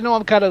I know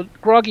I'm kind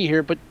of groggy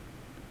here, but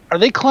are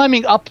they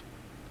climbing up?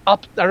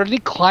 Are they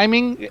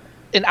climbing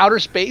in outer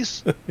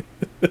space?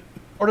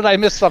 Or did I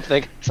miss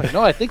something? It's like,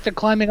 no, I think they're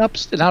climbing up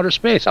in outer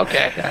space.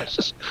 Okay, yeah, it's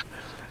just.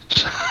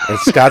 And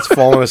Scott's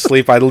falling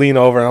asleep. I lean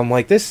over and I'm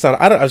like, "This son."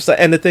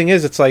 And the thing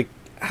is, it's like,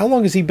 how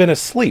long has he been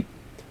asleep?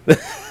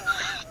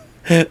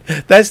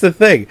 That's the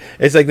thing.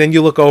 It's like then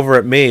you look over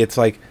at me. It's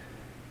like,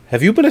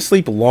 have you been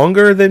asleep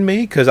longer than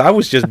me? Because I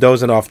was just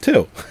dozing off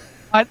too.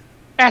 And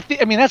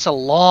that's a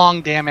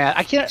long damn ad.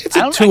 I can't. It's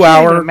a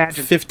 2-hour,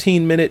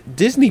 15-minute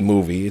Disney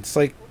movie. It's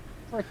like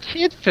a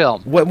kid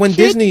film. When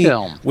Disney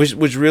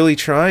was really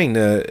trying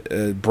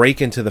to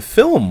break into the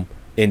film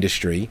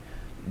industry,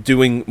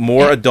 doing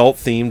more adult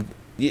themed,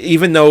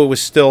 even though it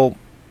was still,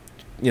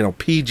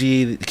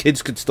 PG, the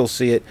kids could still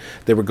see it.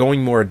 They were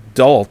going more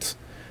adult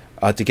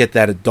to get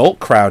that adult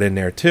crowd in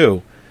there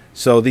too.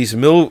 So these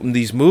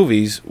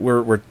movies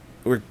were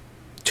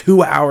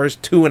 2 hours,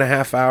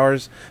 2.5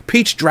 hours.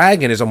 Pete's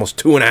Dragon is almost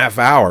 2.5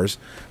 hours.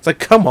 It's like,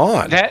 come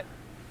on. That's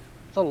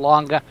a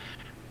long guy.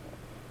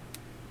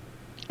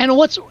 And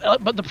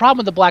but the problem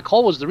with the black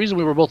hole was the reason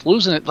we were both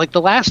losing it. Like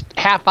the last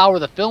half hour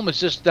of the film is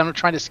just them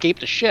trying to escape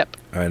the ship.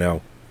 I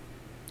know.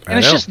 And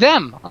it's just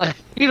them.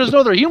 There's no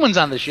other humans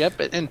on the ship,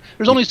 and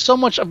there's only so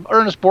much of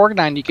Ernest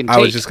Borgnine you can take. I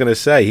was just going to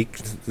say,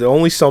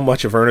 only so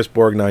much of Ernest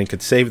Borgnine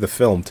could save the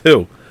film,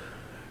 too.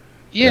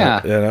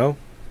 Yeah.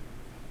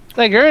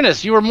 Like,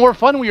 Ernest, you were more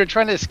fun when you were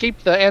trying to escape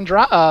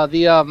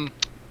the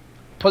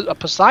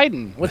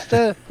Poseidon. What's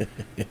the...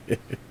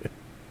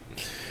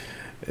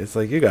 It's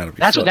like, you got to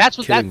be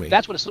kidding me.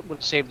 That's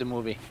what saved the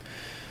movie.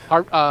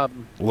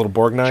 Little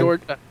Borgnine?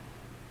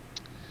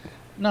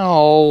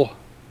 No.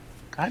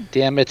 God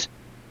damn it.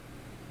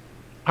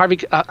 Harvey...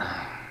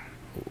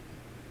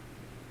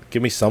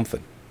 Give me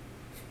something.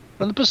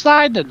 From the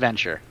Poseidon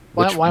Adventure.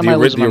 Why am I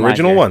losing the my mind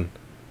original here? one?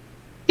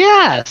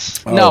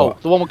 Yes. Oh. No,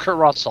 the one with Kurt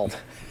Russell.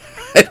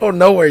 I don't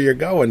know where you're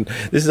going.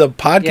 This is a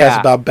podcast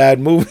about bad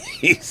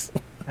movies.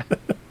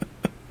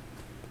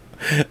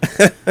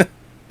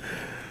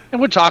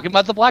 And we're talking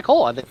about the black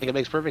hole. I think it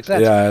makes perfect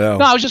sense. Yeah, I know.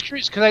 No, I was just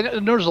curious because I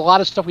noticed a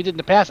lot of stuff we did in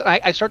the past, and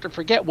I start to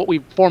forget what we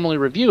formally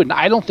reviewed. And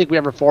I don't think we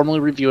ever formally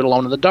reviewed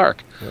Alone in the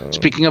Dark. Oh.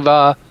 Speaking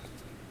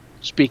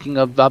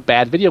of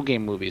bad video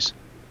game movies,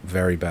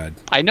 very bad.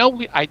 I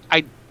know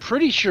I'm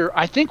pretty sure.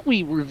 I think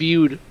we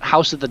reviewed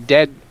House of the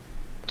Dead,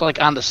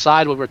 like on the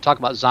side when we were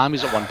talking about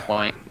zombies at one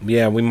point.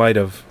 Yeah, we might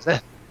have.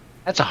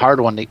 That's a hard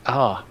one.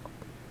 I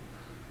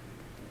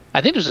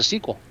think there's a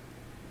sequel.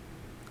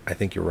 I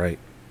think you're right.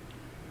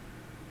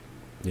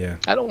 Yeah.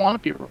 I don't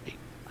want to be right.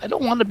 I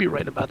don't want to be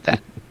right about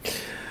that.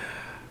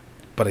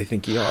 But I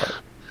think you are.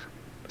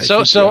 I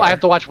have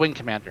to watch Wing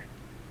Commander.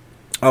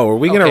 Oh, are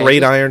we going to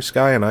rate Iron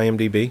Sky on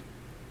IMDb?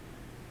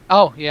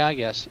 Oh, yeah, I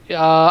guess.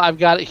 I've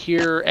got it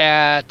here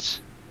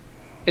it's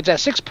at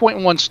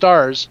 6.1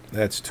 stars.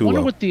 That's too low. I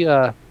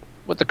wonder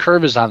what the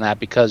curve is on that,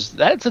 because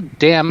that's a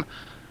damn...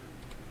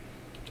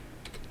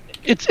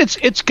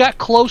 It's got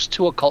close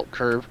to a cult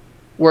curve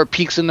where it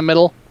peaks in the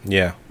middle.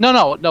 Yeah.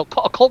 No.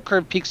 A cult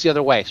curve peaks the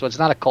other way, so it's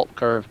not a cult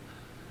curve.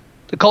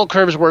 The cult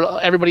curve is where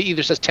everybody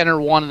either says 10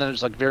 or 1, and then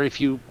there's like very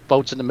few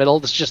votes in the middle.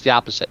 It's just the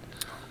opposite.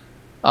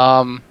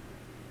 But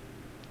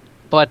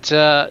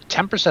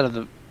 10% of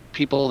the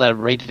people that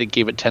rated it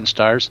gave it 10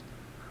 stars.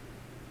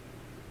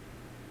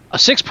 A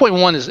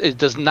 6.1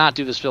 does not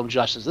do this film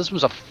justice. This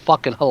was a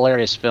fucking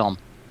hilarious film.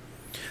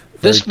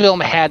 This film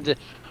had to...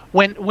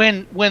 When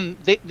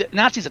the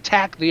Nazis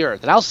attack the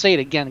Earth, and I'll say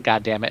it again,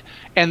 goddammit,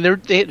 and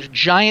they had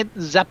giant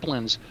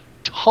zeppelins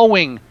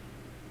towing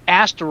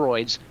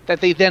asteroids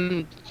that they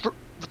then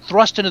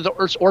thrust into the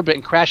Earth's orbit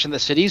and crash in the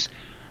cities.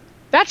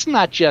 That's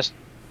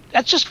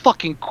just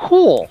fucking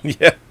cool.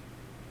 Yeah,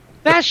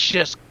 that's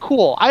just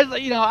cool.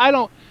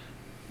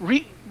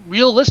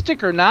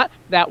 Realistic or not,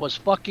 that was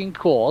fucking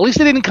cool. At least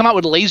they didn't come out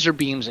with laser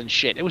beams and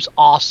shit. It was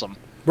awesome.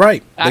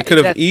 Right, they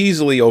could have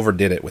easily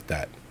overdid it with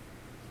that.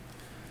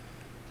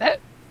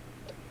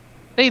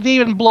 They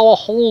even blow a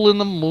hole in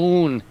the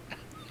moon.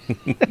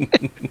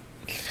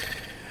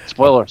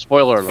 Spoiler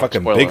alert.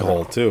 Fucking big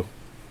hole, too.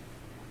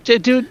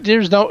 Dude,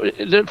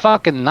 the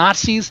fucking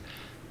Nazis.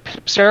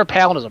 Sarah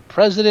Palin is a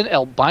president.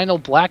 Albino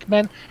black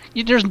men.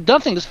 There's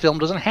nothing this film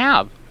doesn't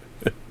have.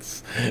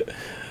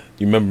 You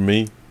remember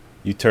me?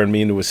 You turned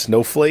me into a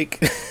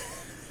snowflake?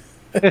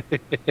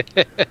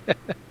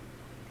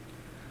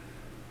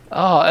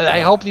 I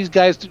hope these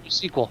guys do a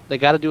sequel. They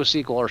got to do a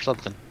sequel or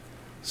something.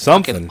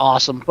 Something. Fucking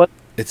awesome. But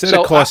it said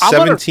it cost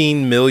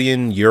 17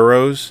 million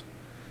euros.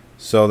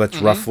 So that's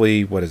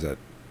roughly, what is that?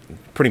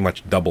 Pretty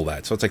much double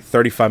that. So it's like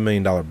 $35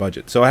 million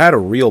budget. So it had a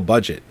real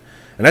budget.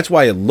 And that's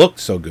why it looked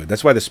so good.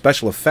 That's why the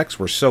special effects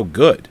were so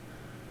good.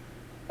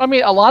 I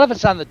mean, a lot of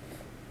it's on the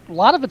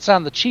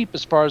cheap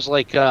as far as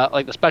like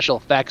the special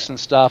effects and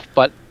stuff,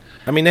 but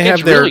I mean, they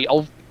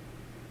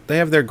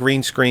have their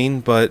green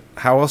screen, but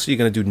how else are you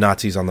going to do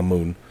Nazis on the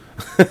moon?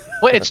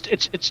 Well,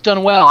 it's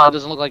done well. It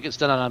doesn't look like it's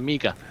done on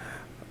Amiga.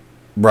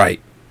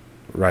 Right.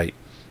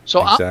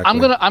 So exactly. I'm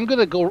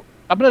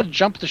gonna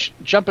jump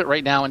it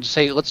right now and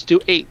say let's do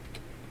 8.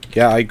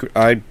 Yeah,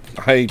 I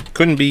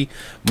couldn't be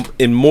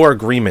in more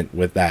agreement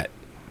with that.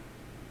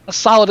 A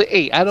solid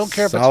 8. I don't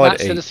care if it's not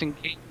Citizen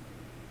Kane.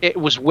 It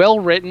was well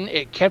written.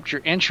 It kept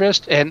your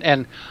interest,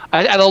 and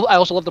I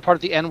also love the part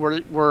at the end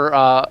where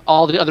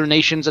all the other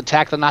nations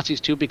attack the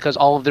Nazis too because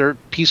all of their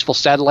peaceful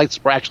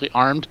satellites were actually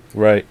armed.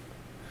 Right.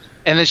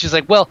 And then she's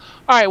like, well,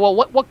 all right, well,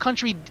 what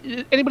country,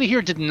 anybody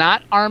here did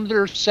not arm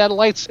their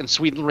satellites? And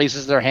Sweden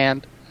raises their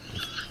hand.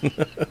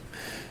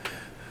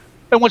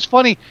 And what's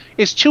funny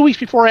is 2 weeks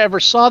before I ever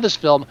saw this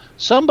film,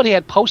 somebody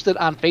had posted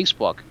on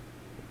Facebook,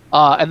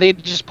 and they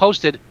just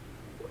posted,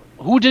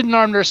 "Who didn't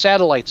arm their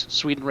satellites?"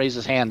 Sweden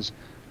raises hands.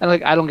 And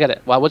like, I don't get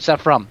it. Well, what's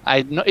that from?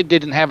 It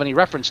didn't have any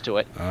reference to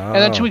it. Oh. And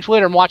then 2 weeks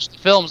later, I'm watching the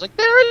film. It's like,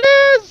 there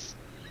it is.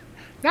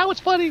 Now it's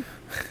funny.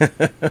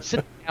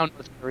 Sit down,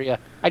 North Korea.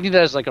 I need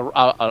that as like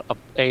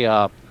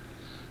I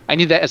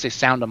need that as a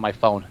sound on my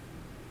phone.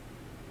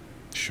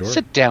 Sure.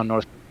 Sit down,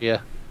 North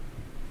Korea.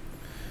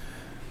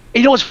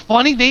 You know what's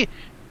funny?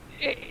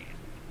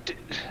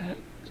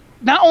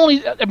 Not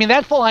only, I mean,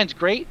 that line's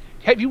great.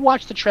 Have you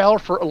watched the trailer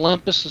for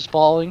Olympus Is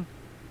Falling?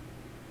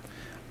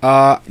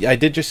 I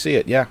did just see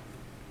it. Yeah.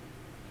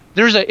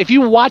 If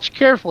you watch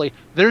carefully,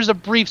 there's a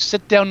brief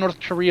sit down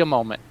North Korea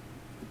moment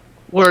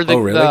where oh,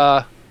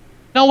 really?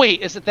 No,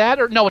 wait, is it that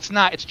or no? It's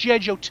not. It's G.I.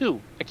 Joe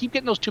 2. I keep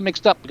getting those two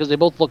mixed up because they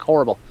both look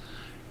horrible.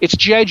 It's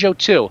G.I. Joe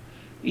 2.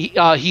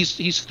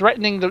 He's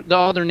threatening the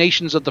other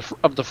nations of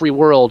the free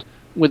world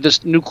with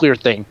this nuclear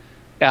thing.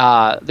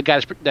 The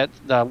guy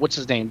what's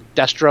his name?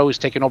 Destro is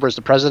taking over as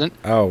the president.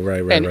 Oh,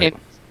 right. And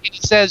he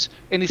said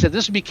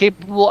this would be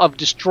capable of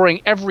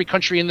destroying every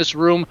country in this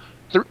room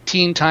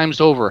 13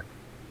 times over,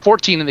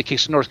 14 in the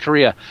case of North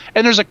Korea.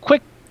 And there's a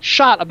quick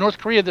shot of North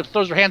Korea that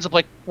throws their hands up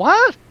like,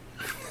 what?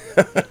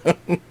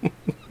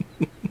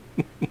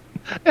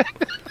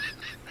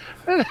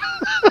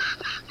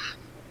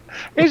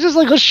 It's just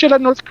like, oh shit,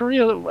 on North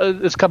Korea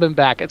is coming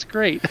back. It's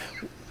great.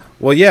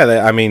 Well,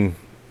 yeah, I mean,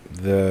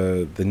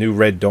 the new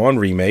Red Dawn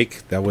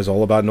remake, that was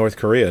all about North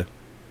Korea.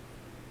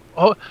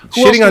 Oh,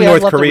 shitting on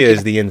North Korea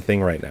is the in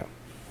thing right now.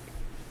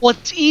 Well,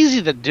 it's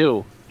easy to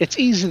do. It's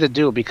easy to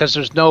do because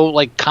there's no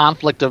like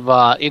conflict of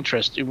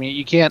interest. I mean,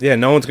 you can't. Yeah,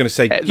 no one's going to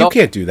say you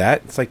can't do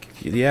that. It's like,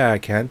 yeah, I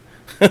can.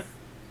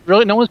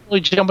 Really, no one's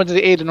really jumping to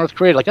the aid of North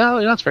Korea. Like,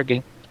 oh, that's fair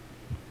game.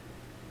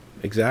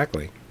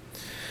 Exactly.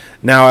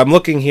 Now I'm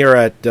looking here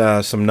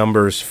at some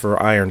numbers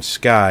for Iron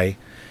Sky.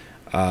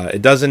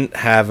 It doesn't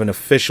have an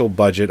official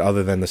budget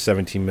other than the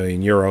 17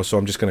 million euro, so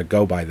I'm just going to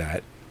go by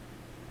that.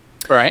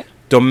 Right.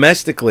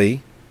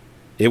 Domestically,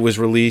 it was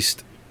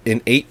released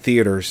in 8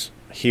 theaters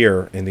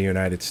here in the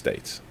United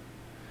States.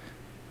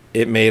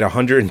 It made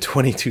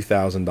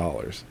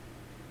 $122,000.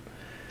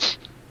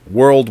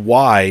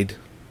 Worldwide,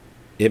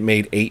 it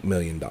made $8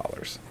 million.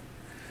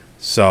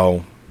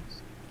 So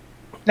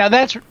now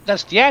that's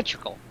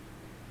theatrical.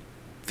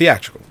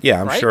 Theatrical,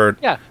 yeah, I'm right? sure.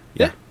 Yeah.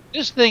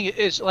 This thing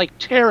is like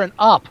tearing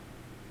up.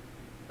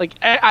 Like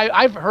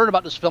I've heard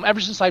about this film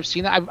ever since I've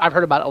seen it. I've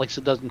heard about it like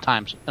a dozen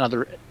times in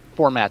other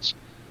formats.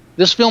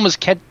 This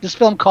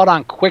film caught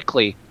on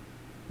quickly,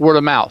 word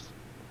of mouth,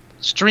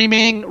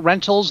 streaming,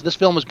 rentals. This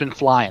film has been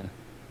flying.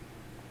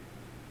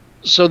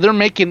 So they're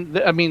making.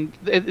 I mean,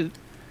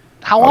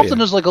 how often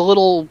does like a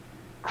little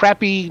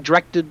crappy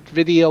directed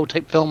video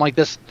type film like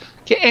this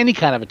get any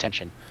kind of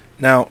attention?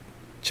 Now,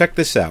 check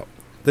this out.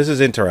 This is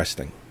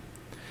interesting.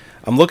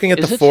 I'm looking at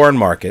the foreign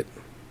market,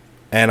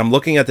 and I'm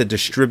looking at the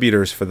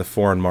distributors for the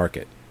foreign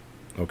market.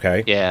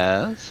 Okay?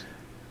 Yes.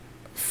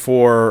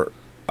 For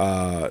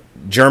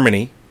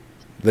Germany,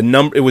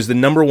 it was the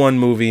number one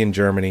movie in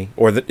Germany,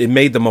 or it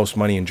made the most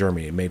money in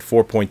Germany. It made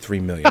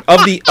 $4.3 million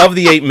of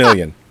the 8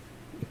 million.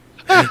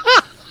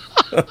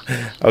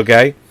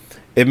 Okay?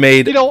 It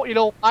made. You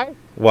know why?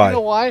 Why? You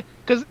know why?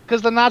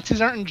 Because the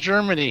Nazis aren't in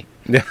Germany.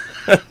 We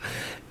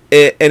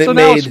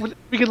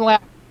can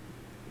laugh.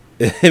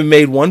 It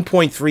made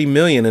 $1.3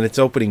 million in its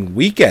opening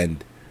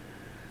weekend.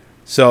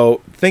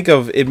 So think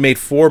of it made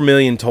 $4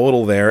 million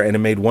total there, and it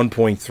made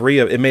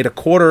 1.3. It made a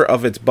quarter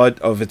of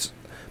its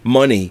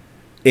money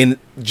in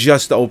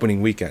just the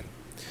opening weekend.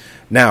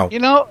 Now,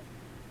 no,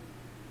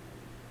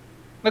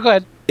 go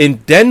ahead. In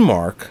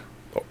Denmark,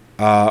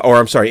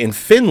 in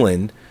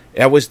Finland,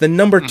 that was the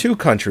number 2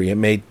 country. It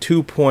made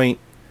 $2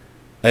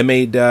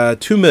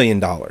 million.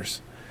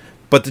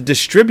 But the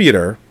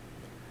distributor,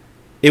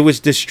 it was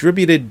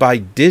distributed by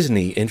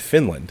Disney in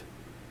Finland.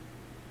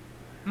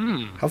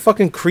 How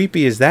fucking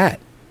creepy is that?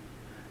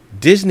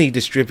 Disney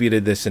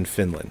distributed this in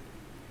Finland.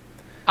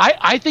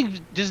 I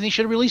think Disney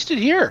should have released it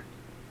here.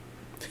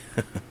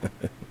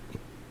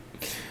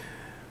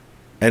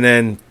 And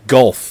then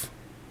Gulf,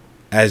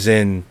 as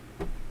in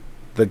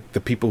the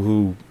people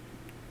who,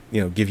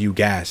 give you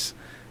gas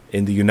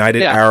in the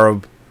United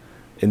Arab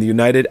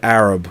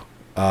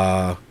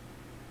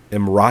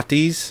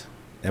Emiratis.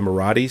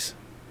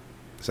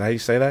 Is that how you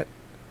say that?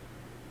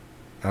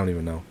 I don't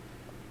even know.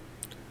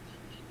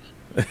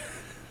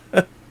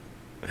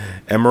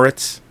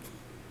 Emirates?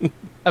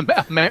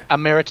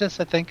 Emeritus,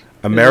 I think.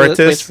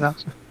 Emeritus?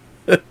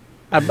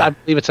 I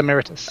believe it's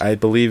Emeritus.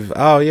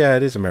 Oh, yeah,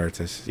 it is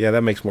Emeritus. Yeah,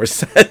 that makes more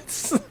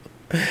sense.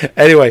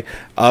 Anyway,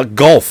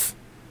 Gulf.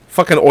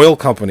 Fucking oil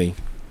company.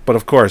 But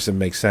of course, it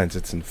makes sense.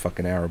 It's in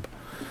fucking Arab.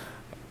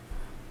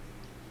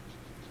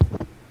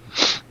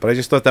 But I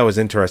just thought that was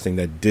interesting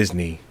that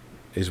Disney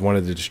is one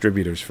of the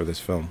distributors for this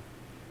film.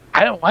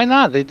 Why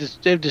not?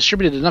 They've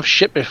distributed enough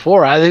shit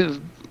before.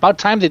 About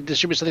time they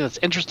distribute something that's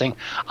interesting.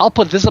 I'll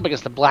put this up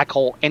against the Black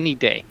Hole any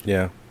day.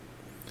 Yeah.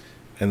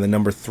 And the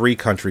number 3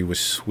 country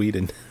was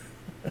Sweden.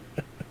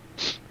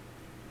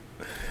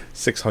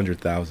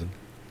 600,000.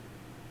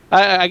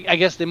 I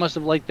guess they must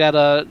have liked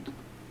that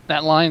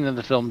line in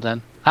the film.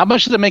 Then, how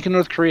much did it make in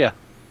North Korea?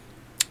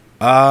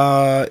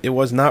 It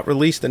was not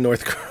released in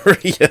North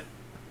Korea.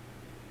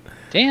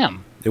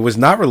 Damn. It was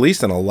not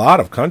released in a lot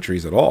of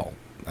countries at all.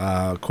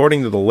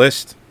 According to the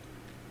list,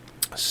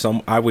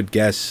 I would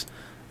guess,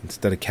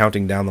 instead of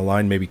counting down the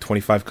line, maybe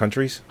 25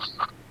 countries.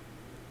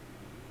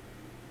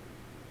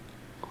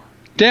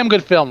 Damn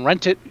good film.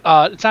 Rent it.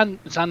 It's on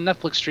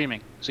Netflix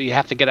streaming, so you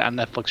have to get it on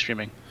Netflix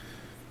streaming.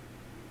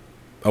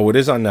 Oh, it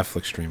is on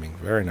Netflix streaming.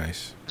 Very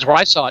nice. That's where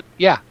I saw it.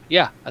 Yeah,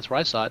 that's where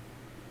I saw it.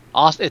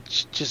 Awesome.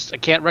 It's just I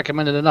can't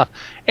recommend it enough.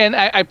 And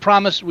I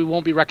promise we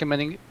won't be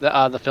recommending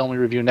the film we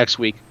review next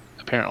week.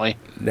 Apparently,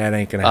 that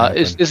ain't gonna happen.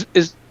 Is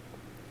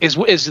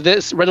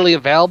this readily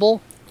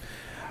available?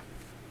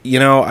 You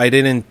know, I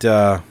didn't.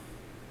 I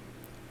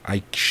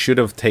should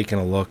have taken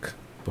a look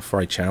before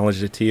I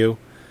challenged it to you,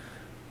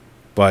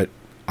 but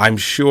I'm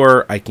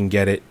sure I can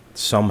get it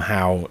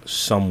somehow,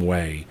 some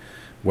way,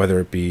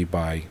 whether it be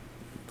by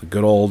the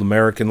good old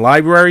American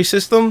library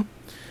system,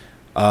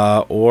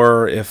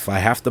 or if I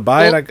have to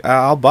buy it,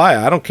 I'll buy it.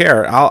 I don't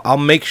care. I'll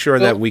make sure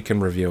that we can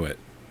review it.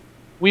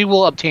 We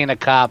will obtain a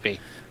copy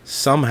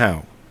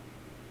somehow.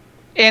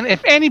 And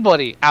if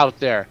anybody out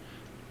there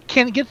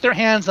can get their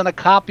hands on a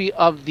copy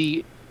of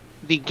the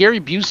Gary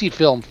Busey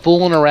film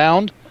Fooling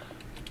Around,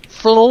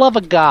 for the love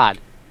of God,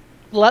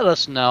 let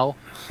us know.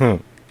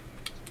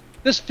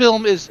 This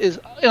film is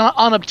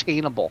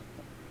unobtainable,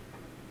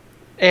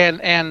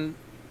 and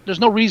there's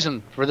no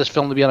reason for this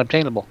film to be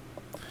unobtainable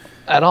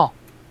at all.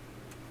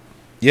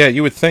 Yeah,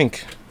 you would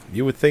think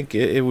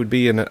it would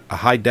be in a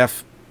high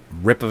def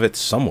rip of it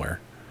somewhere.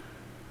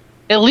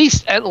 At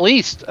least a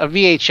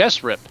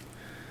VHS rip.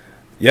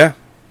 Yeah,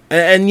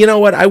 and you know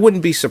what? I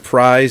wouldn't be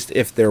surprised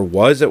if there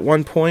was at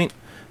one point,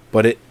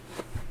 but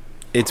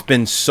it's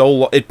been so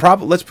long.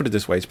 Let's put it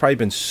this way: it's probably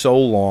been so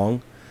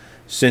long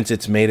since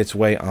it's made its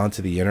way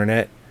onto the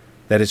internet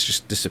that it's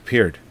just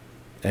disappeared,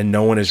 and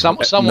no one is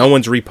no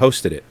one's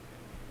reposted it.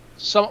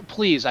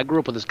 Please, I grew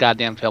up with this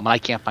goddamn film, and I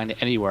can't find it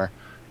anywhere.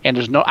 And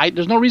there's no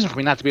reason for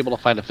me not to be able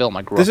to find a film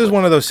I grew up with. This is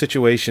one of those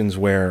situations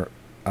where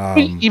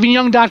even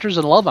Young Doctors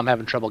in Love, I'm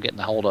having trouble getting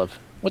a hold of.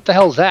 What the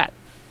hell is that?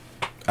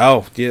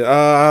 Oh,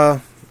 yeah,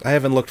 I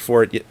haven't looked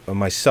for it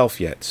myself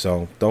yet,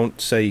 so don't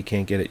say you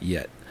can't get it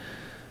yet.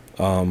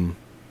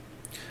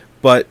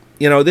 But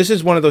you know, this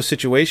is one of those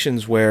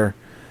situations where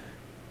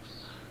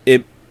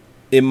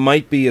it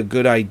might be a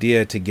good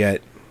idea to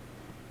get.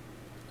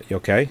 You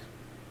okay?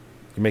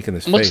 You're making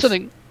this face.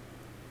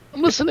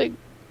 I'm listening.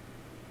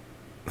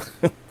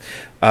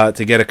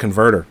 To get a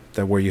converter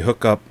where you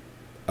hook up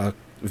a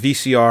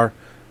VCR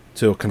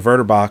to a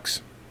converter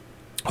box,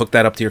 hook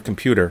that up to your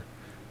computer,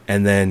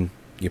 and then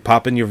you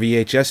pop in your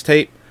VHS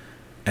tape,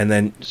 and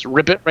then just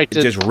rip it right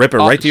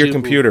to your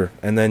computer,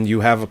 and then you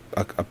have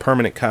a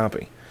permanent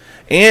copy.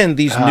 And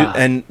these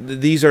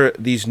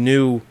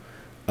new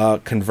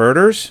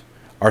converters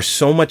are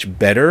so much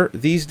better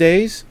these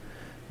days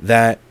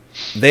that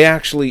they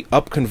actually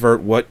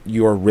upconvert what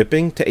you're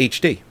ripping to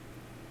HD.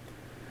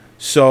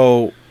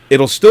 So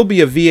it'll still be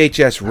a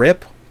VHS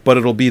rip, but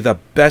it'll be the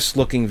best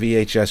looking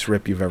VHS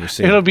rip you've ever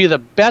seen. It'll be the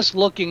best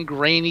looking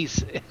grainy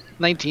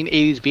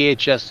 1980s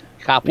VHS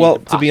copy. Well,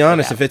 to be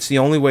honest, if it's the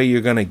only way you're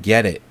going to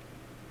get it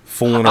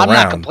fooling around. I'm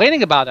not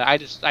complaining about it. I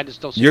just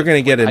don't see you're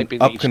going to get an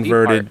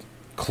upconverted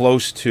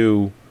close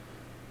to,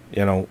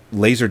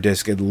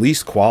 Laserdisc at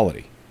least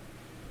quality.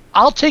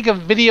 I'll take a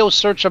Video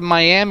Search of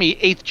Miami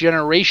 8th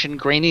generation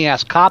grainy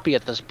ass copy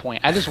at this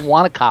point. I just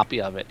want a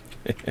copy of it.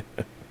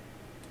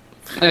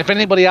 And if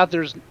anybody out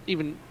there's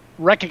even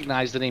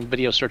recognized the name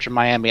Video Search of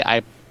Miami,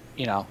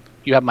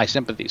 you have my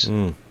sympathies.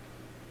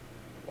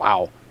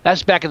 Wow.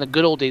 That's back in the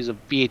good old days of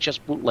VHS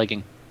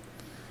bootlegging.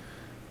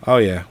 Oh,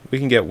 yeah. We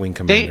can get Wing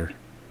Commander.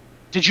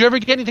 Did you ever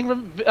get anything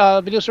from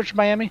Video Search of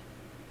Miami?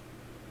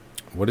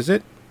 What is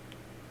it?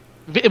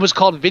 It was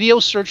called Video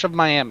Search of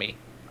Miami.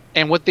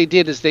 And what they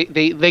did is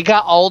they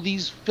got all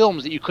these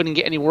films that you couldn't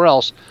get anywhere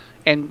else,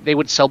 and they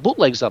would sell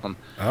bootlegs of them.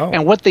 Oh.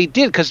 And what they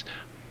did, because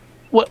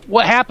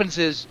what happens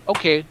is,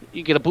 okay,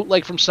 you get a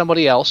bootleg from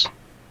somebody else,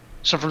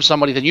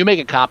 then you make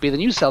a copy,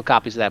 then you sell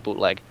copies of that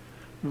bootleg.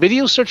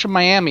 Video Search of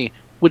Miami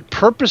would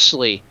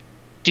purposely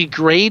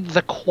degrade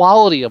the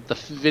quality of the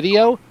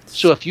video,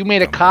 so if you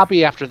made a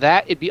copy after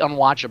that, it'd be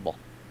unwatchable.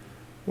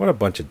 What a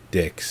bunch of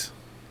dicks.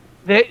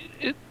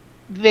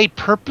 They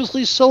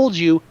purposely sold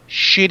you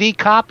shitty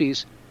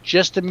copies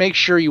just to make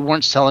sure you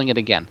weren't selling it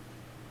again.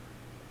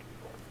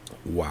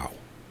 Wow.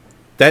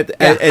 And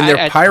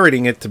they're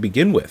pirating it to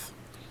begin with.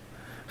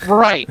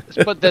 Right.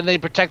 But then they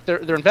protect their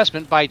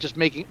investment by just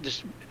making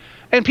this.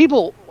 And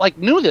people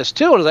knew this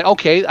too. It was like,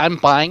 okay, I'm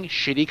buying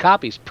shitty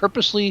copies,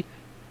 purposely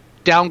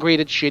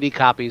downgraded shitty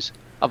copies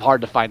of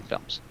hard to find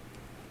films.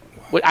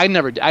 Wow. I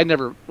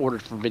never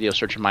ordered from Video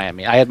Search in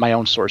Miami. I had my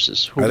own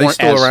sources. Are they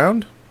still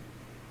around?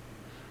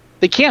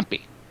 They can't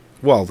be.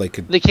 Well, they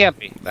could. They can't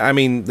be. I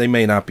mean, they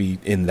may not be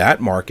in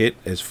that market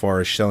as far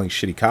as selling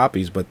shitty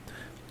copies, but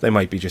they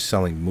might be just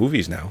selling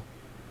movies now.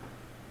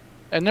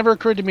 It never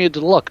occurred to me to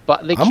look,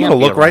 but they can't be I'm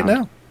going to look right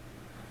now.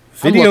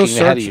 Video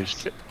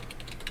search.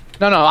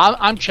 No,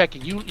 I'm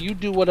checking. You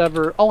do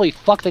whatever. Holy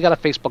fuck, they got a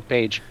Facebook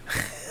page.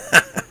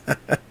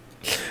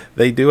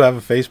 They do have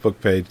a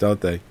Facebook page,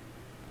 don't they?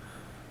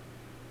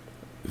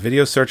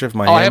 Video Search of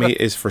Miami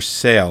is for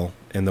sale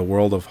in the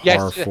World of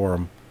Horror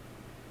forum.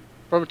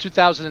 From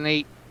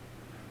 2008.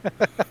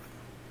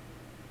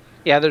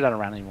 Yeah, they're not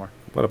around anymore.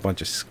 What a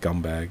bunch of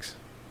scumbags.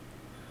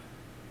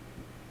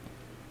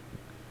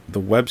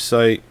 The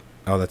website...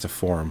 Oh, that's a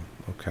forum.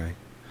 Okay.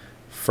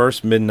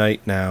 First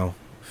Midnight Now.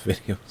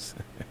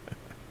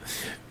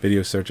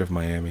 Video Search of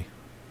Miami.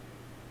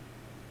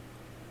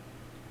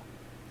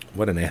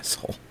 What an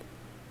asshole.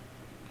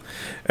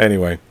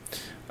 Anyway.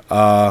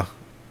 What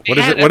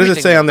does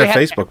it say on their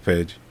Facebook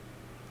page?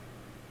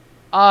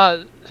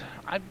 I'm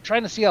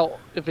trying to see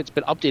if it's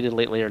been updated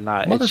lately or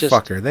not.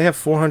 Motherfucker, they have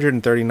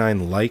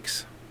 439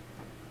 likes.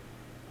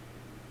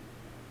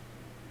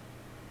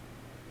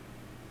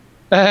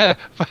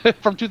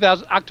 From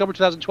October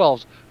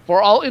 2012.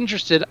 For all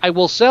interested, I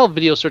will sell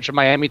Video Search of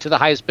Miami to the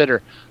highest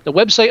bidder. The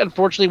website,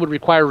 unfortunately, would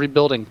require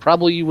rebuilding.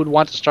 Probably you would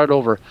want to start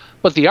over.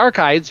 But the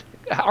archives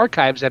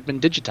have been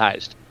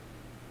digitized.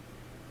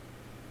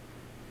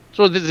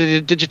 So did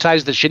they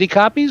digitize the shitty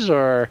copies,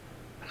 or?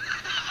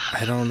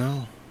 I don't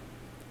know.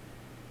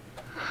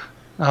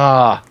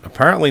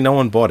 Apparently no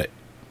one bought it.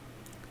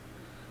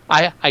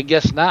 I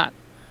guess not.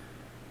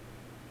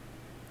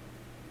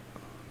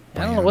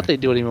 I don't know what they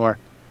do anymore.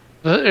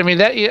 I mean,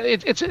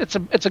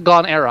 it's a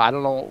gone era. I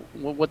don't know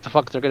what the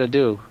fuck they're gonna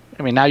do.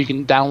 I mean, now you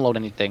can download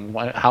anything.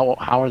 How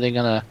are they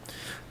gonna?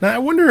 Now I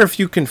wonder if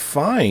you can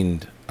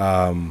find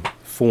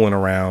fooling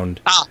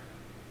around.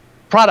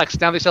 Products.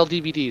 Now they sell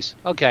DVDs.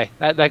 Okay,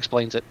 that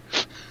explains it.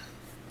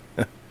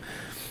 They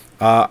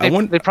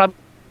probably.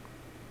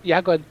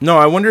 Yeah, go ahead. No,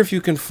 I wonder if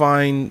you can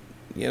find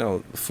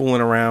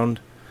fooling around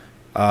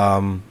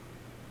on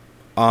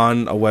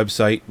a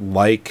website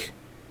like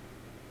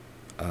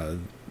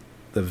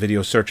the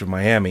Video Search of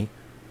Miami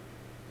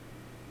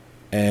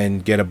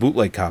and get a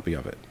bootleg copy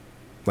of it,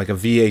 like a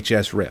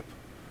VHS rip.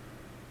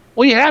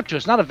 Well, you have to.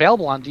 It's not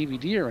available on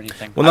DVD or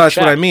anything. Well, no, that's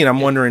what I mean. I'm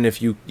wondering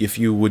if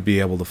you would be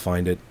able to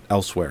find it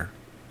elsewhere.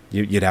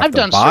 You'd have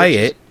to buy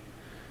it.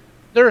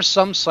 There are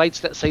some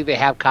sites that say they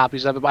have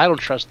copies of it, but I don't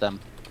trust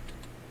them.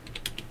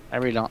 I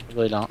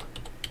really don't.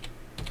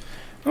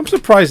 I'm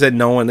surprised that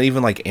no one,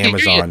 even like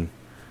Amazon.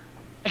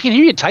 I can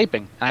hear you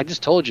typing. I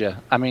just told you.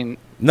 I mean,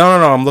 no.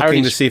 I'm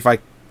looking to see if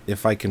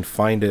I can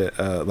find it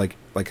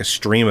like a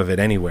stream of it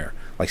anywhere,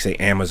 like say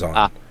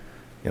Amazon.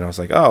 It's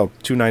like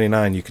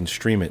 $2.99. You can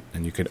stream it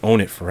and you can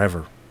own it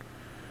forever.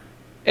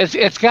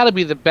 It's got to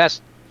be the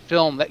best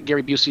film that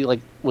Gary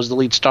Busey was the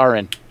lead star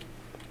in.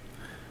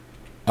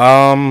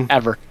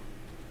 Ever.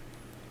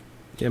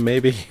 Yeah,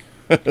 maybe.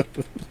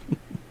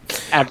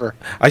 Ever.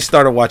 I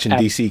started watching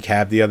DC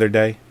Cab the other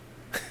day.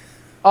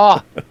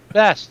 Oh,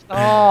 best.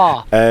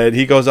 Oh. And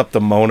he goes up to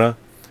Mona,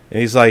 and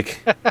he's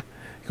like,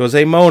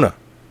 "Hey, Mona."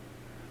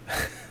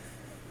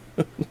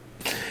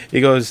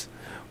 He goes,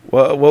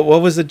 "What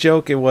was the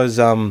joke?" It was,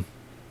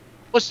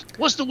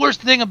 What's the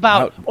worst thing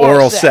about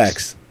oral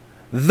sex?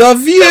 The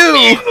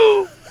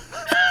View.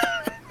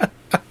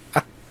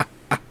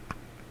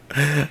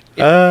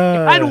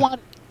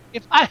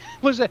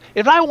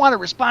 If I wanted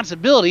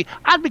responsibility,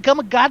 I'd become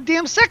a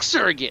goddamn sex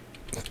surrogate.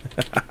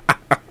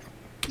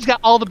 He's got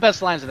all the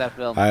best lines in that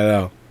film. I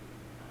know.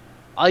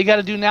 All you got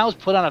to do now is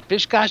put on a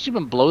fish costume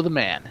and blow the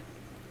man.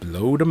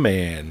 Blow the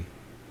man.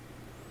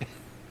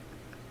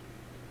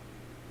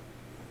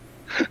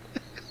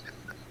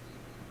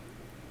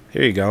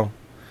 Here you go.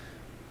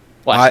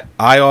 What?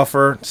 I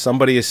offer.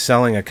 Somebody is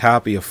selling a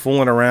copy of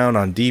Fooling Around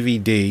on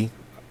DVD.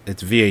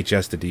 It's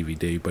VHS to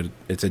DVD, but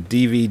it's a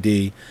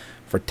DVD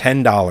for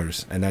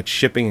 $10, and that's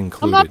shipping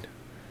included.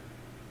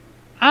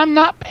 I'm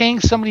not paying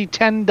somebody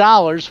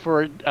 $10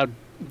 for a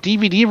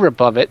DVD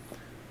rip of it.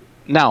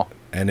 No.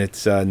 And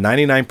it's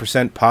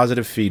 99%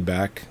 positive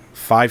feedback,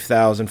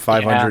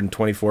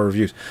 5,524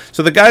 reviews.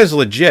 So the guy's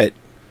legit.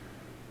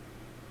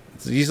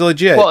 He's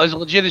legit. Well, as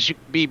legit as you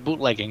can be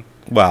bootlegging.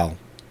 Well,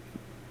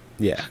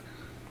 yeah.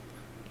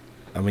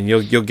 I mean,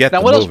 you'll get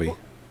the movie.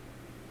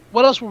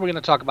 What else were we going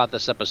to talk about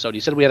this episode?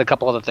 You said we had a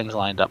couple other things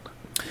lined up.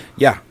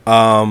 Yeah.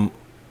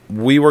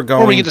 We were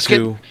going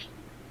to...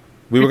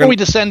 Before we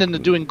descend into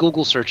doing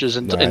Google searches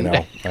and I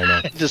know.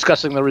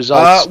 discussing the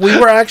results. We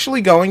were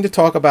actually going to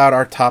talk about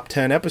our top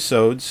 10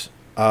 episodes,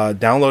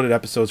 downloaded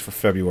episodes for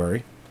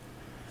February.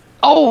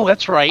 Oh,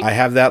 that's right. I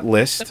have that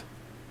list.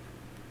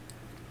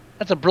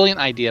 That's a brilliant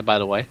idea, by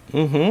the way.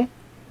 Mm-hmm.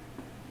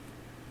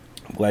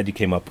 I'm glad you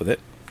came up with it.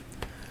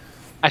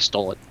 I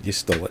stole it. You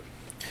stole it.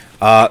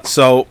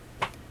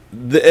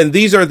 And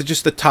these are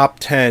just the top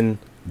 10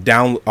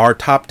 our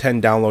top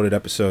 10 downloaded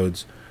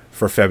episodes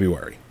for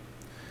February.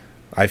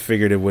 I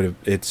figured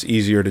it's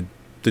easier to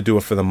do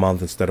it for the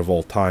month instead of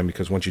all time,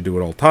 because once you do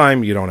it all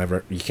time, you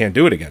can't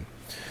do it again.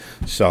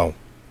 So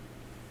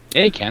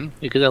yeah, you can,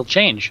 because it'll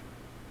change.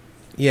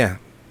 Yeah,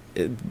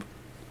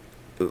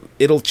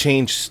 it'll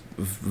change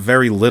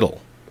very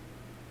little.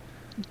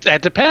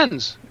 That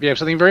depends. If you have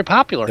something very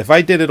popular. If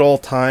I did it all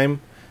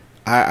time,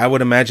 I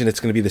would imagine it's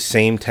going to be the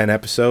same 10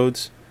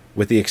 episodes,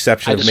 with the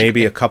exception of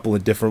maybe a couple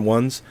of different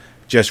ones,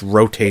 just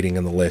rotating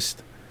in the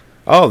list.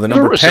 Oh, the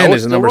number 10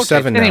 is the number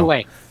 7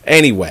 now.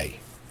 Anyway.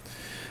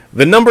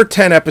 The number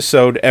 10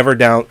 episode ever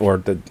down,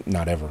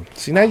 not ever.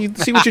 See, now you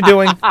see what you're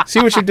doing? See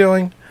what you're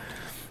doing?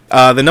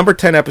 The number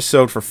 10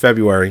 episode for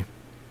February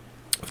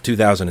of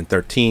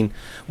 2013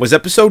 was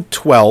episode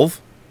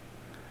 12.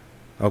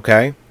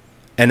 Okay?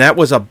 And that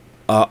was a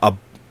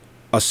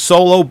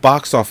solo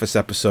box office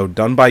episode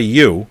done by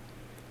you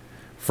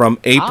from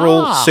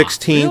April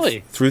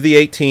 16th through the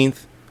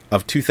 18th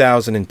of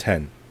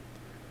 2010.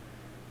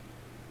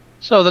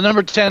 So the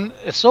number 10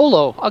 is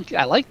solo.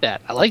 I like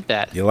that.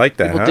 You like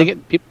that,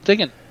 People dig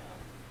it.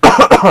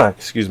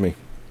 Excuse me.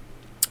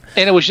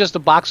 And it was just a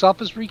box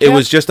office recap? It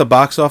was just a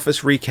box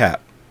office recap.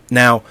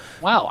 Now,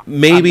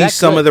 maybe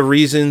some of the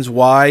reasons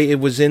why it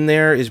was in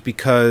there is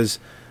because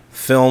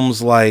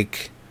films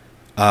like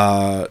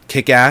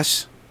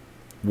Kick-Ass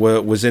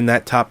was in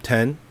that top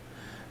 10.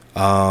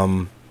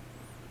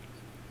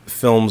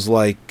 Films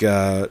like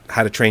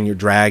How to Train Your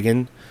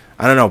Dragon.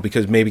 I don't know,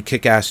 because maybe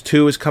Kick-Ass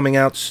 2 is coming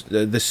out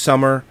this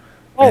summer,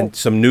 and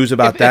some news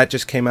about that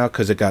just came out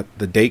because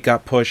the date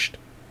got pushed.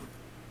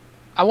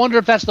 I wonder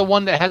if that's the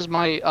one that has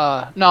my...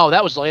 no,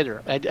 that was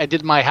later. I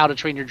did my How to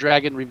Train Your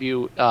Dragon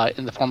review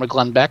in the form of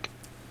Glenn Beck.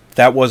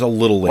 That was a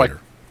little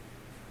later.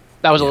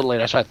 That was a little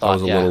later, that's what I thought.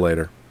 That was a little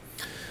later.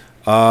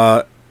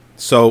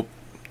 So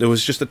it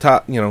was just the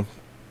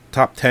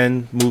top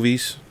 10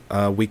 movies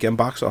weekend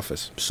box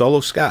office. Solo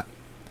Scott,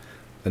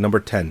 the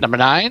number 10. Number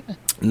 9?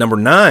 Number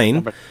 9.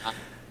 Number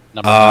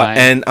 9.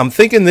 And I'm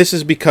thinking this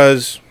is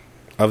because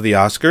of the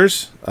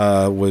Oscars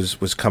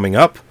was coming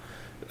up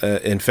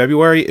in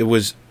February. It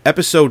was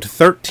episode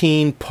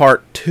 13,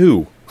 part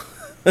 2,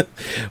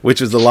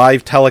 which is the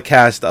live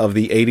telecast of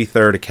the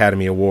 83rd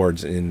Academy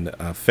Awards in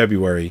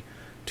February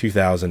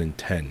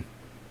 2010.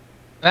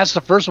 That's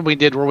the first one we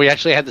did where we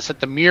actually had to set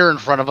the mirror in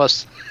front of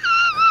us.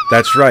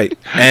 That's right.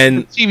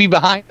 And TV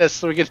behind us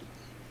so we could...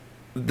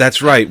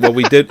 That's right. What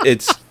we did,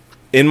 it's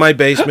in my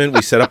basement.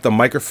 We set up the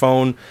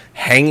microphone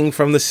hanging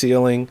from the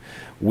ceiling.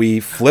 We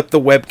flipped the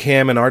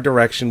webcam in our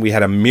direction. We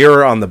had a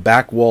mirror on the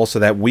back wall so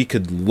that we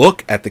could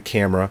look at the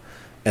camera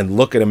and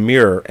look at a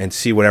mirror and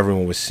see what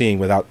everyone was seeing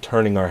without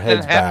turning our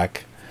heads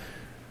back.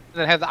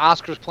 And then have the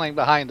Oscars playing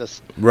behind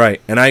us. Right.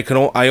 And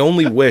I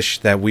only wish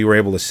that we were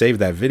able to save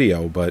that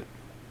video, but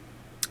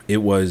it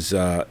was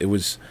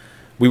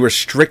we were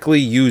strictly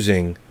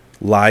using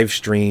live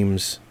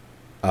streams,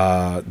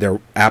 their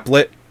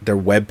applet, their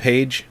web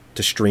page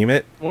to stream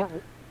it.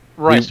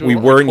 Right. We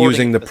weren't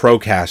using the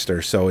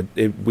Procaster, so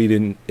it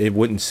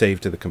wouldn't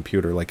save to the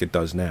computer like it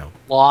does now.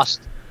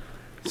 Lost.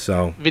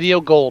 So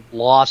video gold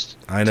lost.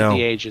 I know. To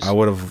the ages. I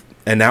would have,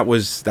 and that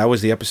was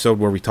the episode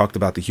where we talked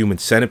about the Human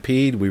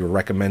Centipede. We were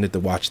recommended to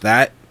watch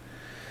that.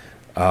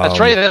 That's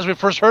right. As we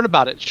first heard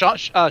about it,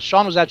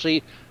 Sean was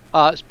actually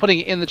putting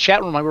it in the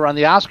chat room when we were on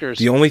the Oscars.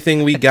 The only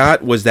thing we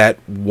got was that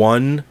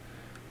one.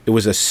 It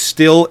was a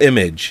still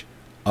image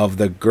of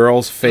the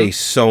girl's face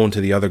sewn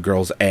to the other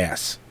girl's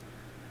ass,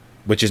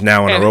 which is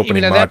now in our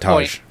opening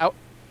montage.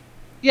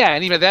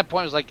 And even at that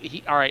point, it was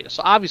like, all right,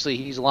 so obviously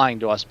he's lying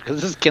to us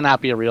because this cannot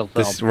be a real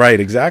film. Right,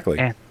 exactly.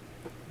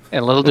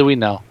 And little do we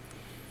know.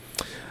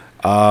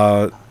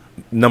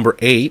 Number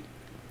 8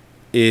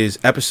 is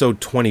episode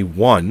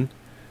 21,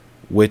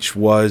 which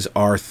was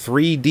our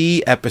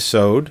 3D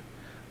episode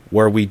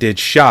where we did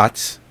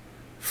shots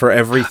for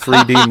every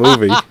 3D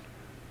movie.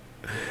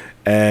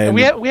 And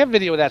we have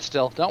video of that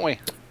still, don't we?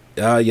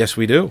 Yes,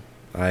 we do.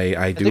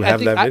 I do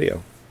have that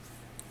video.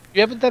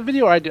 You have that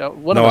video, or I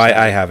do?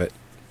 I have it.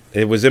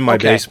 It was in my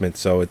basement,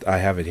 so I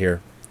have it here.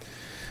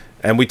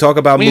 And we talk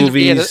about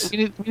movies.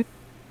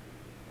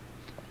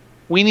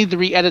 We need to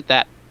re-edit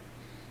that.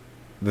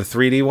 The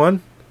 3D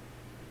one?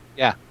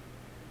 Yeah.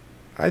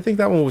 I think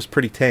that one was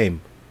pretty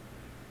tame.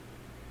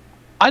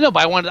 I know,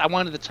 but I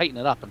wanted to tighten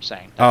it up. I'm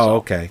saying.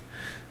 Okay.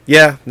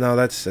 Yeah, no,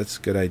 that's a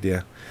good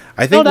idea.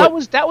 I think that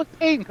was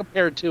tame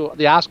compared to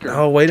the Oscar.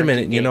 Oh, wait a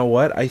minute. You know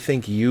what? I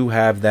think you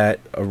have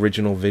that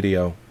original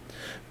video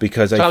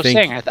because I think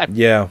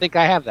I think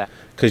I have that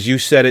because you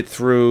set it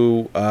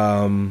through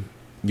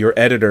your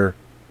editor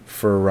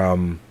for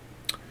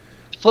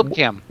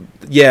Flipcam.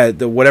 Yeah,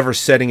 whatever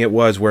setting it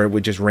was, where it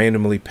would just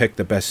randomly pick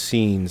the best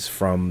scenes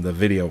from the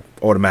video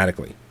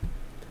automatically.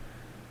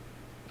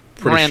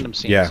 Random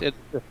scenes. Yeah.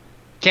 The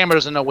camera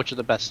doesn't know which are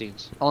the best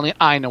scenes. Only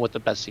I know what the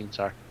best scenes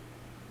are.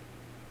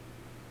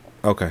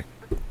 Okay,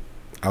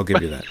 I'll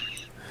give you that.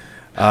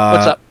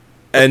 What's up?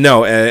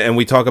 And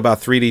we talk about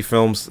 3D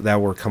films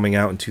that were coming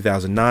out in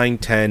 2009,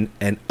 10,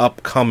 and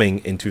upcoming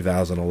in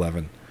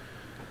 2011.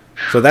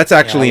 So that's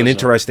actually an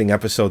interesting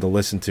episode to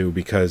listen to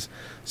because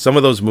some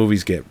of those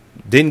movies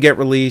didn't get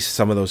released.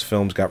 Some of those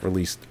films got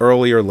released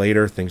earlier,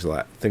 later, things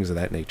of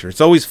that nature.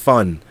 It's always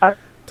fun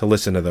to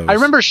listen to those. I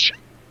remember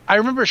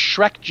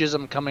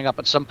Shrek-jism coming up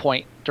at some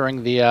point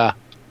during the.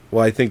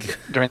 Well, I think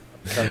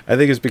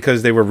it's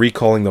because they were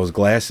recalling those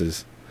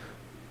glasses.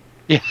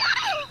 Yeah,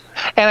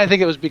 And I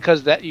think it was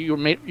because that you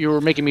were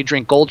making me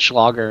drink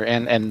Goldschlager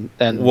and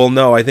Well,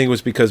 no, I think it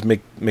was because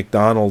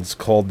McDonald's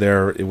called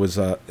it was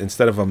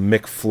instead of a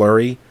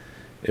McFlurry,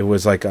 it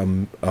was like a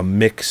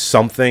Mc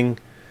something.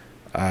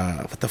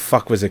 What the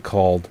fuck was it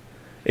called?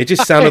 It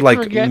just sounded like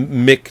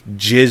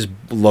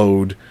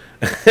McJizzload.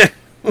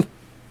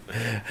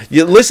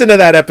 You listen to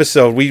that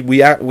episode.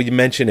 We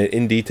mention it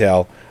in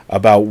detail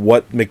about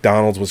what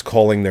McDonald's was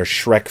calling their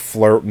Shrek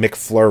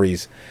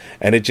McFlurries,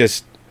 and it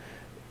just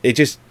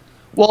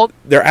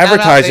their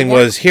advertising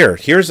was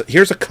here's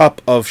a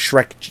cup of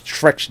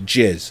Shrek's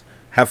jizz.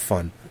 Have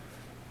fun.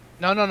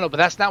 No, but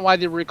that's not why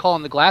they were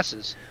recalling the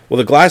glasses. Well,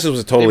 the glasses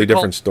was a totally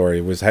different story.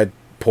 It had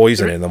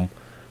poison in them.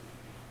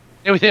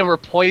 They were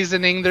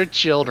poisoning their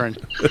children.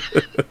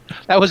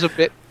 That was a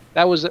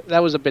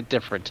bit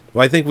different.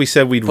 Well, I think we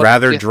said we'd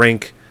rather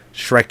drink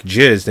Shrek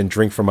jizz than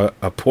drink from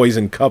a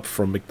poison cup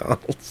from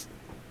McDonald's.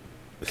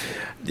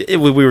 We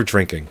were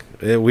drinking.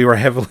 We were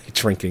heavily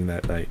drinking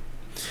that night.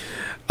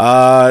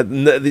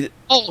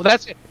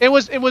 That's it. It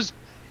was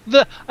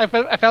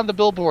I found the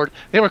billboard.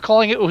 They were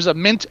calling it was a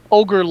mint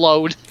ogre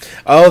load.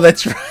 Oh,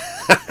 that's right.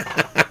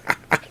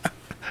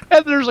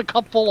 And there's a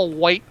cup full of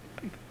white.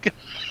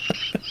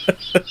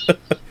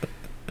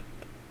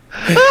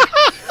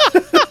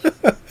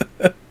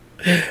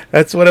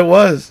 That's what it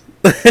was.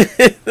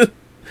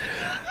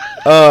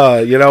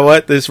 You know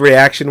what? This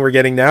reaction we're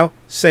getting now,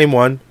 same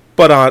one,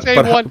 but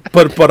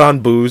on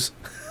booze.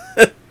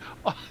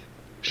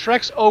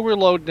 Shrek's ogre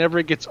load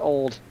never gets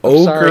old.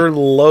 Ogre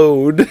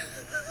load.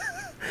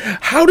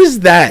 How does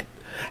that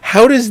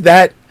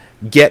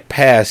get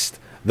past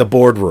the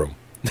boardroom?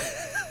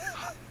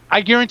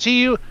 I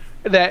guarantee you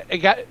that it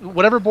got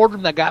whatever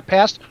boardroom that got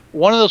past,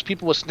 one of those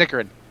people was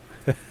snickering.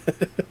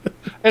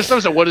 And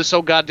someone said, "What is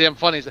so goddamn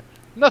funny?" He said,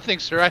 "Nothing,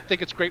 sir. I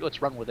think it's great.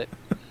 Let's run with it.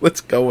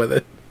 Let's go with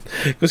it."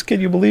 Because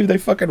can you believe they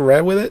fucking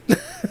ran with it?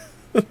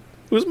 It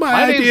was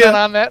my idea. Name's not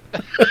on that.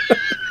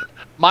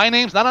 My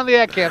name's not on the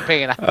ad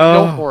campaign. I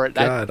go for it.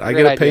 God, I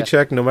get a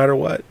paycheck no matter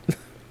what.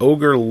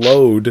 Ogre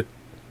load.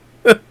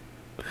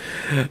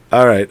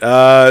 All right.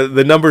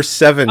 The number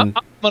 7.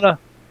 While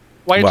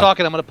you're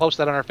talking, I'm gonna post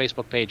that on our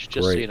Facebook page,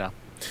 just so you know.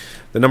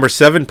 The number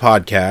 7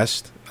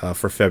 podcast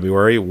for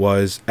February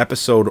was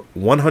episode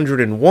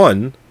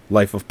 101,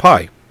 Life of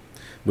Pi,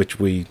 which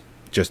we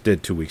just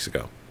did 2 weeks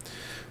ago.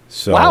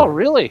 So, wow,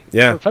 really?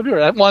 Yeah. For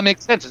February. Well, it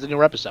makes sense. It's a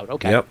newer episode.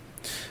 Okay. Yep.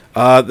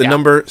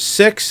 Number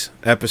 6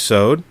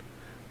 episode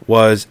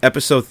was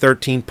episode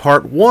 13,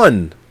 part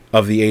 1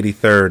 of the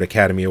 83rd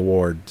Academy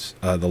Awards,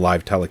 the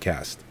live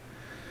telecast.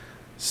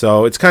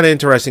 So it's kind of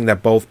interesting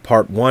that both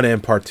part 1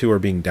 and part 2 are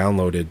being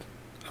downloaded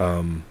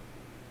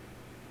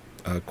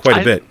quite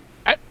a bit.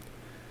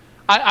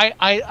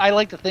 I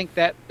like to think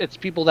that it's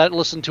people that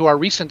listened to our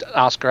recent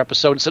Oscar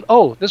episode and said,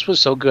 "Oh, this was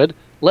so good.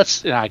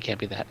 Let's." I can't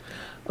be that.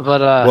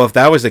 But well, if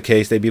that was the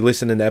case, they'd be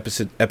listening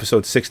to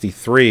episode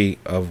 63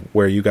 of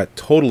where you got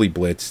totally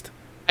blitzed.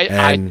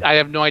 I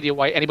have no idea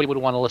why anybody would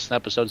want to listen to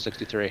episode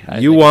 63.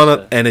 You want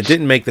to, and it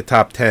didn't make the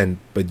top 10,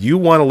 but you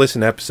want to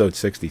listen to episode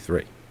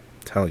 63. I'm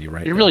telling you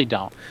right now. You really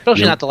don't.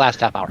 Especially not the last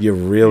half hour. You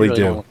really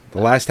do.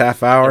 The last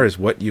half hour is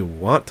what you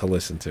want to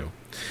listen to.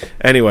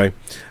 Anyway,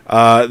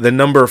 the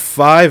number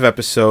 5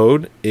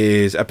 episode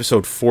is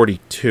episode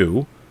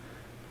 42,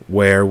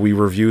 where we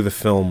review the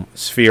film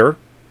Sphere,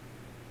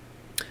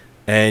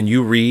 and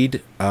you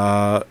read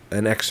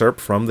an excerpt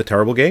from The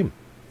Terrible Game.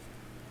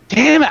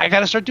 Damn it, I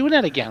got to start doing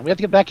that again. We have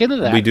to get back into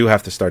that. We do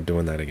have to start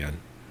doing that again.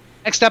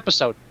 Next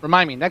episode.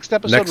 Remind me. Next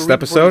episode.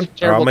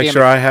 I'll make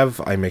sure I have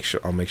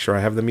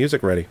the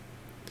music ready.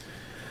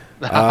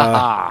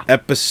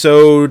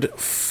 Episode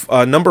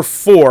number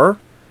 4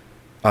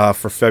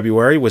 for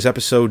February was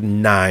episode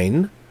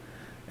 9,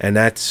 and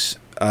that's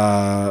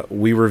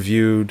we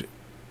reviewed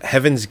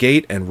Heaven's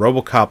Gate and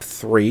RoboCop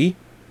 3.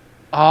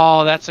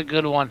 Oh, that's a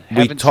good one.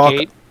 We talk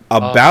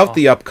about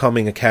the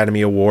upcoming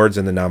Academy Awards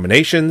and the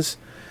nominations,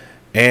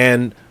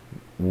 and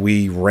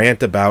we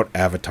rant about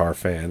Avatar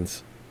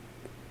fans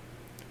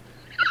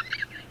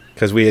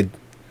because we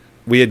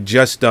had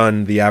just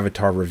done the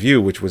Avatar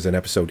review, which was in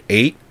episode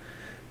 8.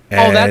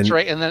 And that's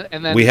right. And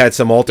then we had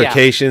some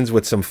altercations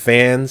with some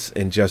fans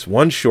in just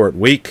one short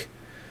week,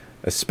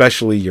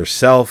 especially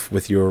yourself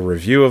with your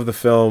review of the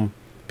film.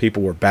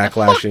 People were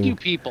backlashing. Fuck you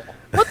people.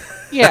 What?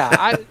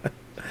 Yeah,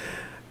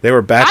 they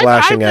were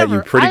backlashing at you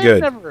pretty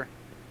good.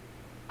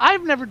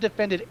 I've never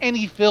defended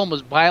any film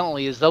as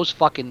violently as those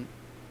fucking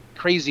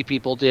crazy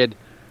people did,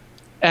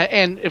 I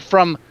can't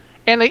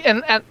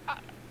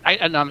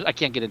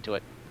get into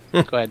it.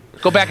 Go ahead.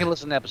 Go back and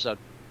listen to the episode.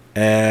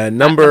 And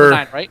number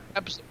 9, right?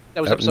 That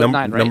was episode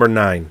 9, right? Number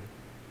 9.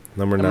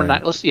 Number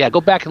 9.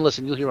 Go back and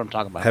listen. You'll hear what I'm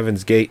talking about.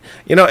 Heaven's Gate.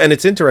 And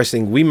it's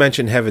interesting. We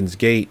mentioned Heaven's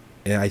Gate,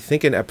 I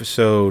think in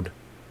episode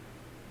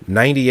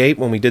 98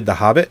 when we did The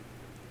Hobbit,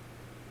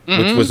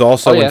 which was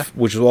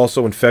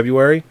also in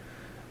February.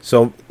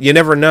 So you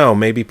never know.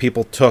 Maybe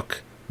people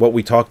took what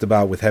we talked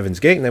about with Heaven's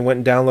Gate and they went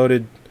and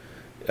downloaded,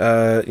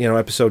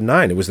 episode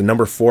 9. It was the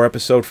number 4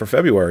 episode for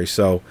February,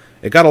 so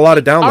it got a lot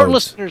of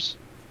downloads.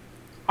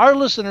 our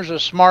listeners are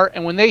smart,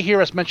 and when they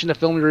hear us mention the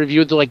film we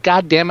reviewed, they're like,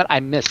 God damn it, I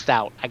missed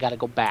out. I got to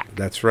go back.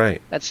 That's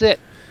right. That's it.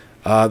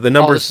 The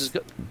number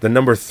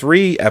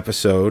 3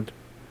 episode,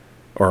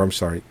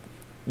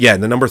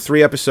 the number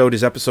 3 episode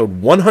is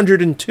episode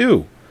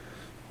 102,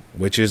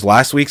 which is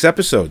last week's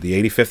episode, the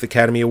 85th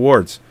Academy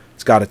Awards.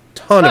 It's got a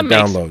ton of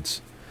downloads.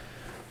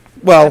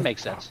 Well, that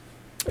makes sense.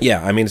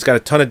 Yeah, I mean, it's got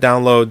a ton of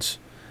downloads.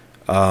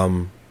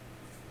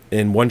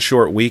 In one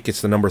short week,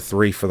 it's the number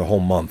 3 for the whole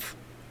month.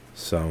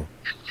 So,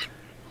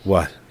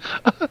 what?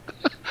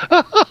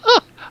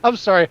 I'm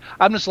sorry.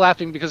 I'm just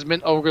laughing because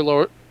Mint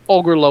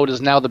Ogre-Load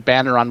is now the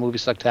banner on Movie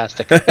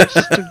Sucktastic. It's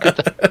just too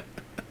good.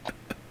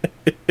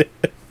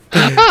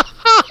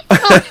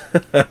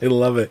 I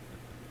love it.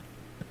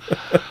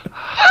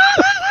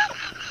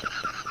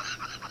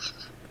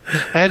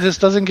 And it just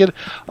doesn't get...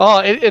 Oh,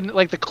 and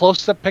like the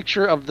close-up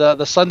picture of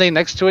the Sunday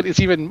next to it is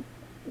even...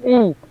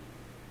 Ooh.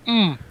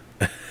 Mm.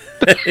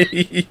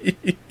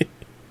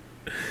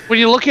 When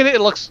you look at it,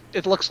 it looks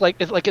like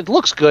it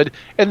looks good,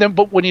 and then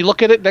but when you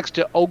look at it next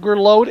to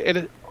Ogre-Load,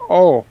 it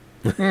oh.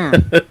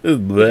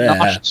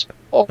 Nauseous.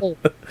 Oh.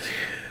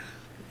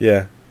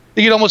 Yeah.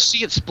 You can almost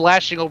see it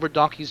splashing over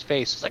Donkey's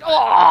face. It's like,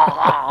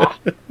 oh!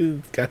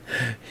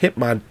 hit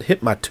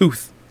my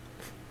tooth.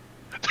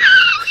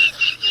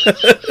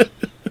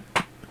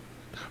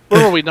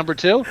 Where were we, number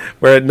 2?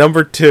 We're at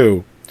number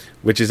 2,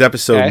 which is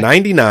episode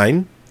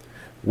 99,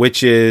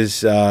 which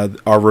is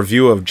our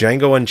review of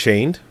Django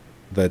Unchained,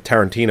 the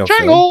Tarantino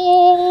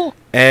film.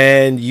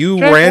 And you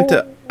rant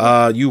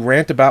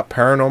about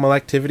Paranormal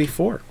Activity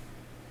 4.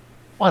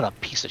 What a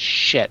piece of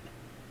shit.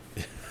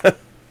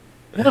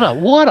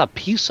 What a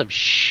piece of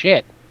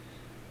shit.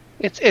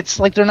 It's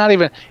like they're not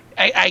even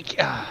like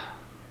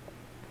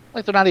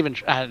they're not even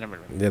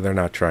yeah, they're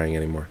not trying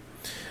anymore.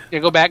 Yeah,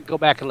 go back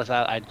and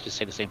I just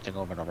say the same thing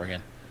over and over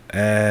again.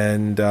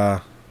 And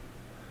do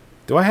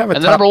I have a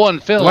top, number 1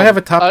 film? Do I have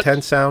a top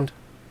 10 sound?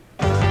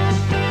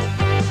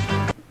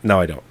 No,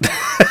 I don't.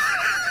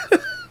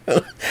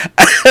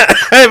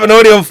 I have an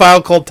audio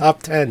file called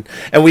Top 10,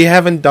 and we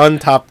haven't done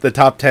the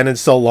top 10 in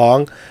so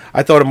long.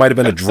 I thought it might have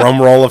been a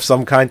drum roll of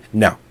some kind.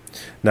 No,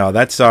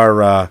 that's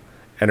our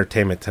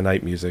Entertainment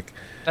Tonight music.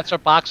 That's our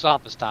box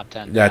office top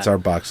 10. That's our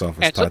box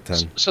office top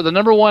 10. So the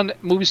number 1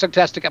 Movie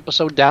Sucktastic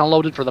episode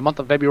downloaded for the month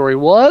of February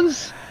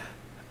was?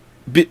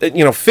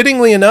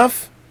 Fittingly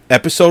enough,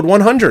 episode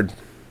 100.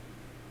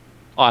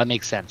 Oh, that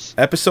makes sense.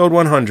 Episode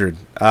 100,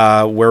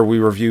 where we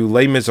review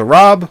Les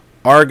Miserables,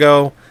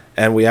 Argo,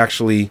 and we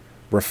actually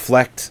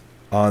reflect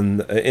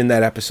in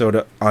that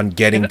episode on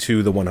getting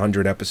to the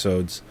 100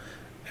 episodes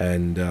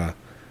and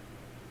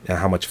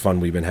how much fun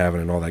we've been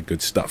having and all that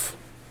good stuff.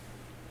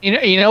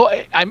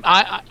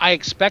 I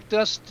expect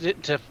us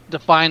to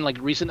find like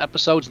recent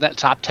episodes in that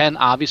top 10,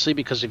 obviously,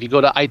 because if you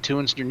go to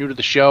iTunes and you're new to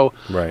the show,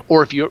 right,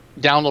 or if you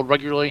download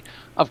regularly,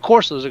 of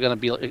course those are going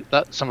to be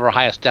some of our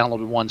highest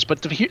downloaded ones.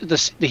 But to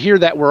hear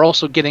that we're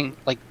also getting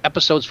like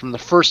episodes from the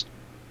first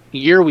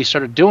year we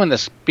started doing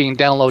this being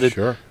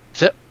downloaded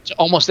to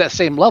almost that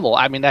same level,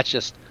 I mean, that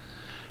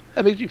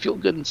makes you feel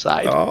good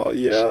inside. Oh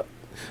yeah.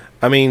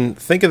 I mean,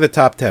 think of the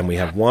top 10. We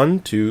have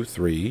 1, 2,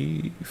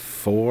 3,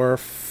 4,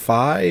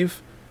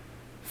 5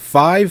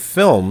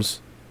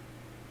 films,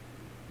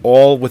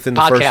 all within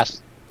the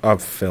first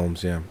of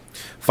films. Yeah,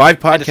 5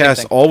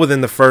 podcasts, all within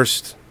the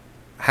first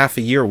half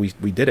a year. We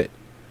did it.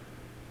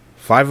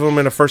 5 of them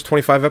in the first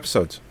 25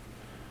 episodes.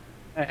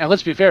 And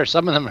let's be fair,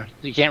 some of them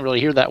you can't really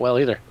hear that well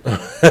either.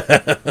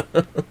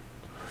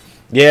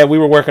 Yeah, we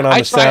were working on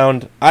the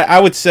sound.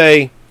 I would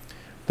say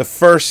the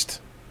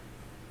first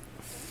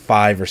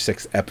 5 or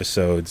 6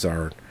 episodes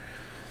are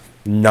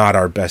not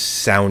our best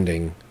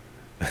sounding.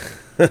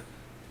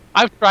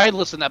 I've tried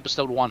listening to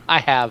episode 1. I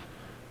have.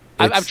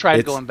 I've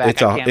tried going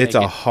back. It's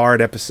a hard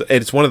episode.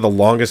 It's one of the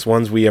longest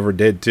ones we ever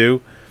did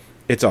too.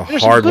 It's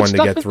there's hard one to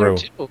get through.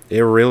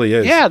 It really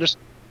is. Yeah,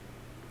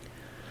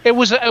 it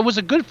was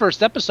a good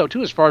first episode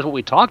too, as far as what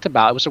we talked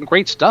about. It was some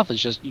great stuff.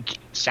 It's just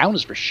sound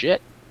is for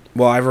shit.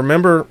 Well, I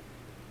remember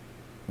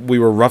we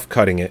were rough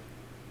cutting it,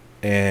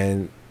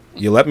 and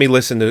you let me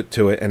listen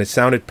to it, and it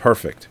sounded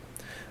perfect.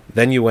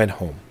 Then you went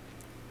home,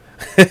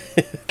 and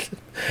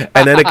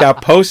then it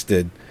got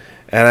posted.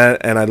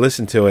 And I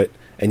listened to it,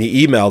 and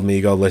you emailed me.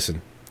 You go,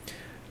 listen,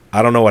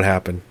 I don't know what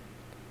happened.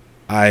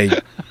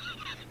 I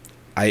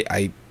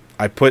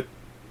put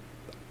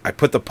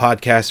the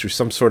podcast through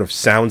some sort of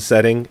sound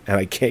setting, and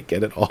I can't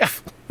get it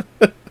off.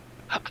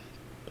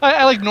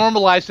 I like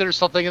normalized it or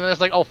something, and then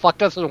it's like, oh fuck,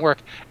 that doesn't work,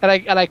 and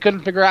I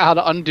couldn't figure out how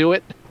to undo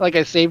it. Like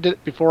I saved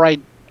it before I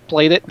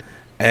played it,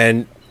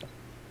 and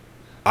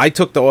I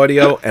took the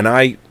audio and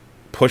I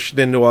pushed it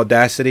into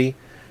Audacity.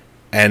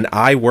 And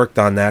I worked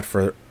on that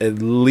for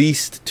at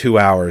least 2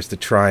 hours to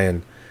try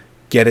and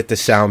get it to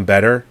sound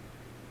better.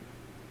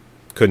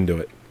 Couldn't do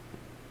it.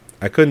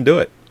 I couldn't do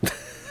it.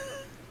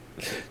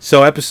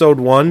 So episode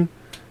 1,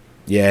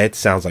 yeah, it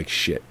sounds like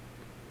shit.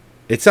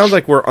 It sounds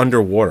like we're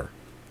underwater.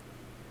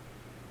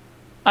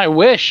 I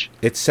wish.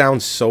 It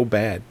sounds so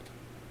bad.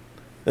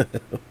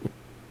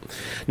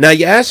 Now,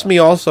 you asked me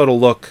also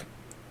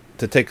to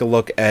to take a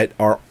look at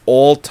our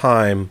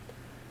all-time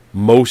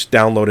most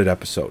downloaded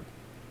episode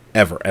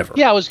ever.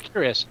 Yeah, I was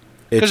curious.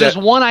 Because there's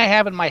one I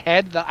have in my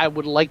head that I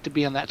would like to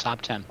be in that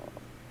top 10.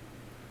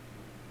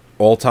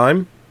 All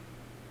time?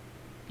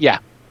 Yeah.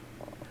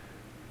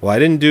 Well, I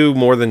didn't do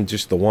more than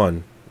just the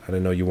one. I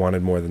didn't know you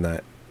wanted more than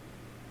that.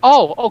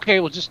 Oh, okay.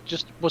 Well,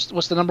 just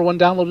what's the number one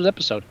downloaded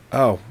episode?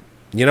 Oh,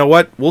 you know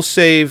what? We'll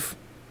save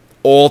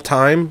all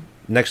time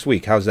next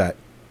week. How's that?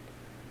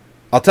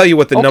 I'll tell you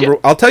what the number.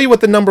 I'll tell you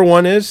what the number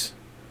one is.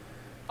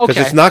 Because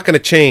it's not going to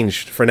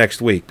change for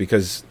next week.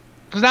 Because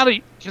now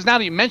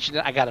that you mentioned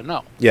it, I got to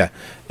know. Yeah,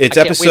 it's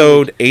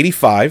episode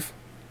 85.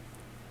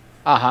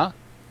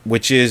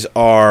 Which is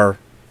our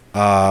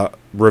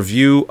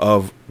review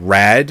of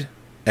Rad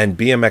and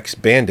BMX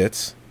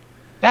Bandits.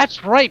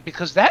 That's right,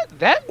 because that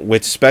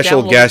with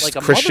special guest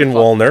like Christian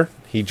Wollner.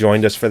 He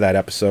joined us for that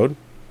episode.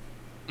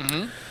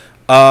 Mm-hmm.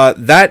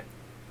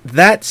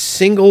 That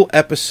single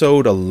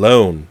episode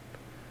alone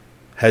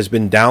has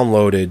been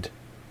downloaded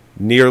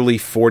nearly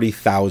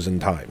 40,000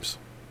 times.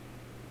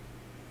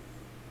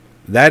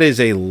 That is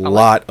a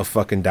lot of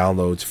fucking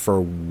downloads for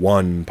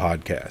one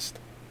podcast.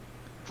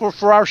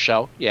 For our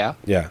show, yeah.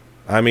 Yeah.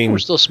 I mean, we're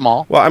still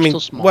small. Well, I mean,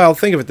 well,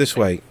 think of it this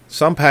way: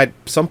 some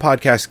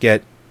podcasts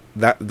get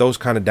those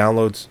kind of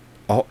downloads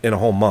in a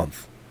whole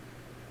month.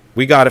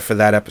 We got it for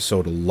that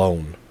episode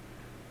alone.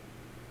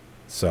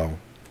 So,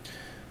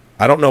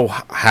 I don't know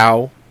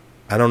how.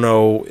 I don't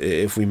know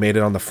if we made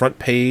it on the front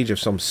page of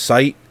some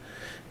site,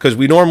 because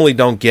we normally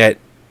don't get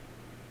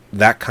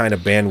that kind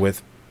of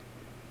bandwidth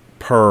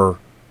per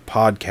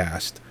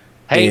podcast.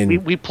 Hey,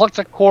 we plucked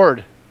a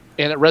chord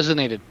and it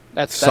resonated.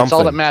 That's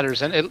all that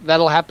matters, and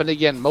that'll happen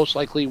again, most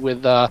likely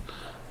with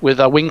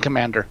Wing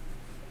Commander.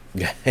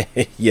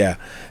 yeah,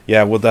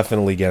 we'll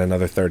definitely get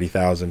another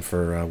 30,000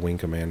 for Wing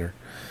Commander.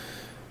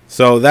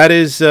 So that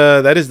is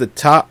the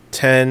top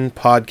 10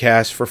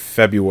 podcast for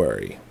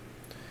February,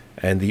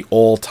 and the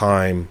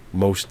all-time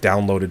most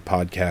downloaded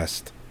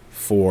podcast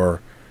for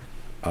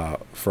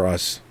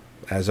us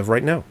as of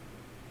right now.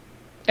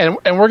 And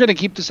we're going to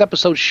keep this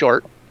episode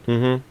short.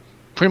 Mm-hmm.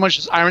 Pretty much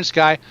just Iron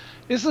Sky.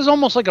 This is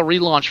almost like a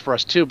relaunch for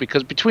us too,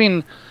 because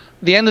between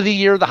the end of the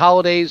year, the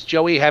holidays,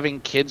 Joey having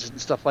kids and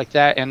stuff like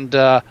that, and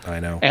I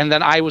know, and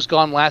then I was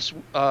gone last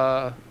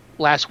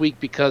week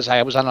because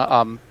I was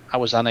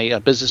on a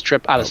business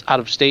trip out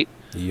of state.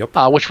 Yep.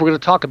 Which we're going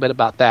to talk a bit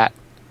about that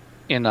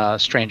in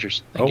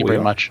Strangers. Thank you very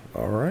much.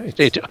 All right.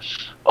 Stay tuned.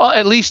 Well,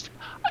 at least,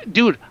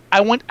 dude,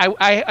 I went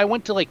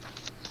to like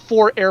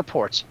 4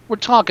 airports. We're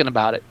talking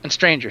about it in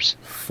Strangers.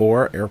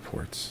 4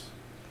 airports.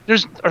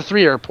 Or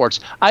 3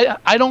 airports.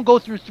 I don't go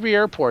through 3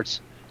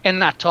 airports and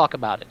not talk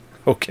about it.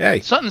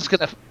 Okay. Something's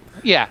gonna.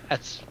 Yeah,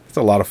 that's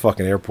a lot of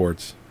fucking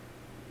airports.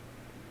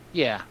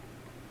 Yeah.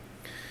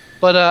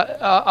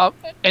 But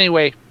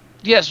anyway,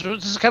 yes,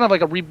 this is kind of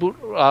like a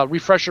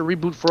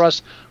reboot for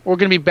us. We're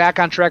gonna be back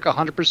on track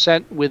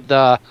 100% with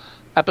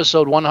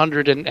episode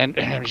 100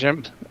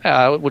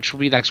 and which will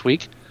be next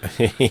week.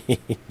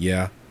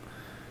 Yeah.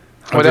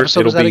 What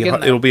episode is that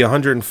again? It'll be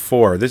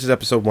 104. This is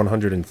episode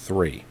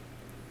 103.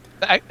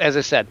 As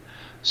I said.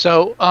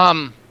 So,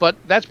 but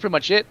that's pretty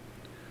much it.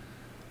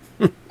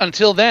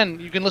 Until then,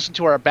 you can listen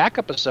to our back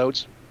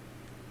episodes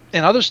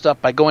and other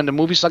stuff by going to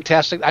Movie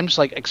Sucktastic. I'm just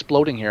like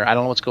exploding here. I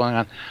don't know what's going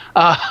on.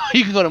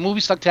 You can go to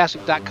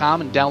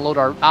MovieSucktastic.com and download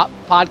our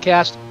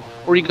podcast,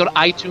 or you can go to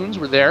iTunes.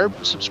 We're there.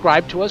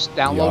 Subscribe to us.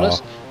 Download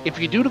us. If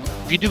you do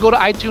go to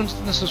iTunes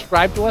and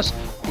subscribe to us,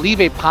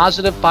 leave a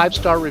positive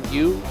 5-star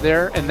review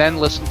there, and then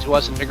listen to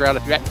us and figure out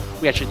if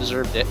we actually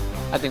deserved it.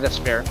 I think that's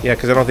fair. Yeah,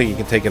 because I don't think you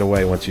can take it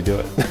away once you do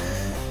it.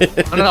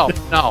 No.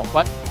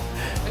 But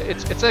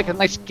it's like a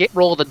nice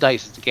roll of the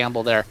dice. It's a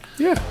gamble there.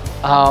 Yeah.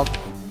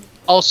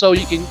 Also,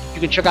 you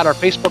can check out our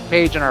Facebook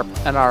page and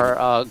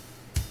our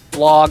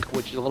blog,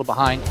 which is a little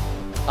behind.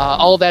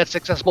 All of that's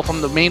accessible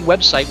from the main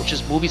website, which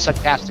is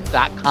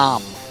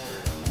MovieSucktastic.com.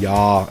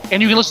 Yeah.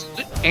 And you can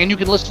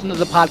listen to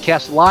the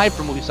podcast live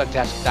from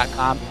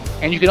MovieSucktastic.com,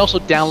 and you can also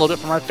download it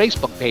from our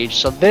Facebook page.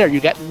 So there, you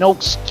got no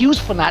excuse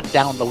for not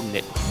downloading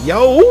it.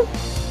 Yo,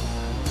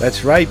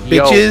 that's right,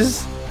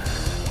 bitches.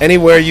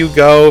 Anywhere you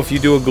go, if you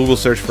do a Google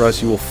search for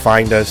us, you will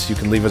find us. You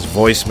can leave us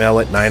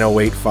voicemail at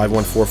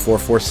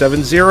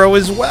 908-514-4470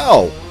 as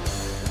well.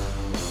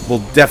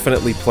 We'll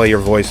definitely play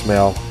your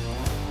voicemail.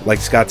 Like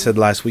Scott said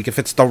last week, if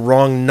it's the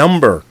wrong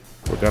number,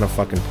 we're going to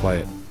fucking play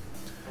it.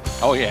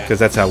 Oh, yeah. Because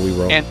that's how we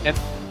roll.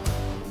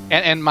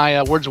 And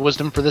my words of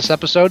wisdom for this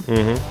episode?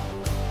 Mm-hmm.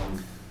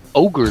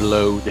 Ogre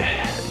load.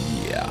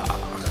 Yeah.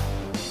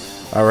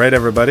 All right,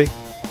 everybody.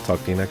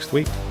 Talk to you next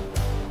week.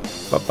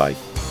 Bye-bye.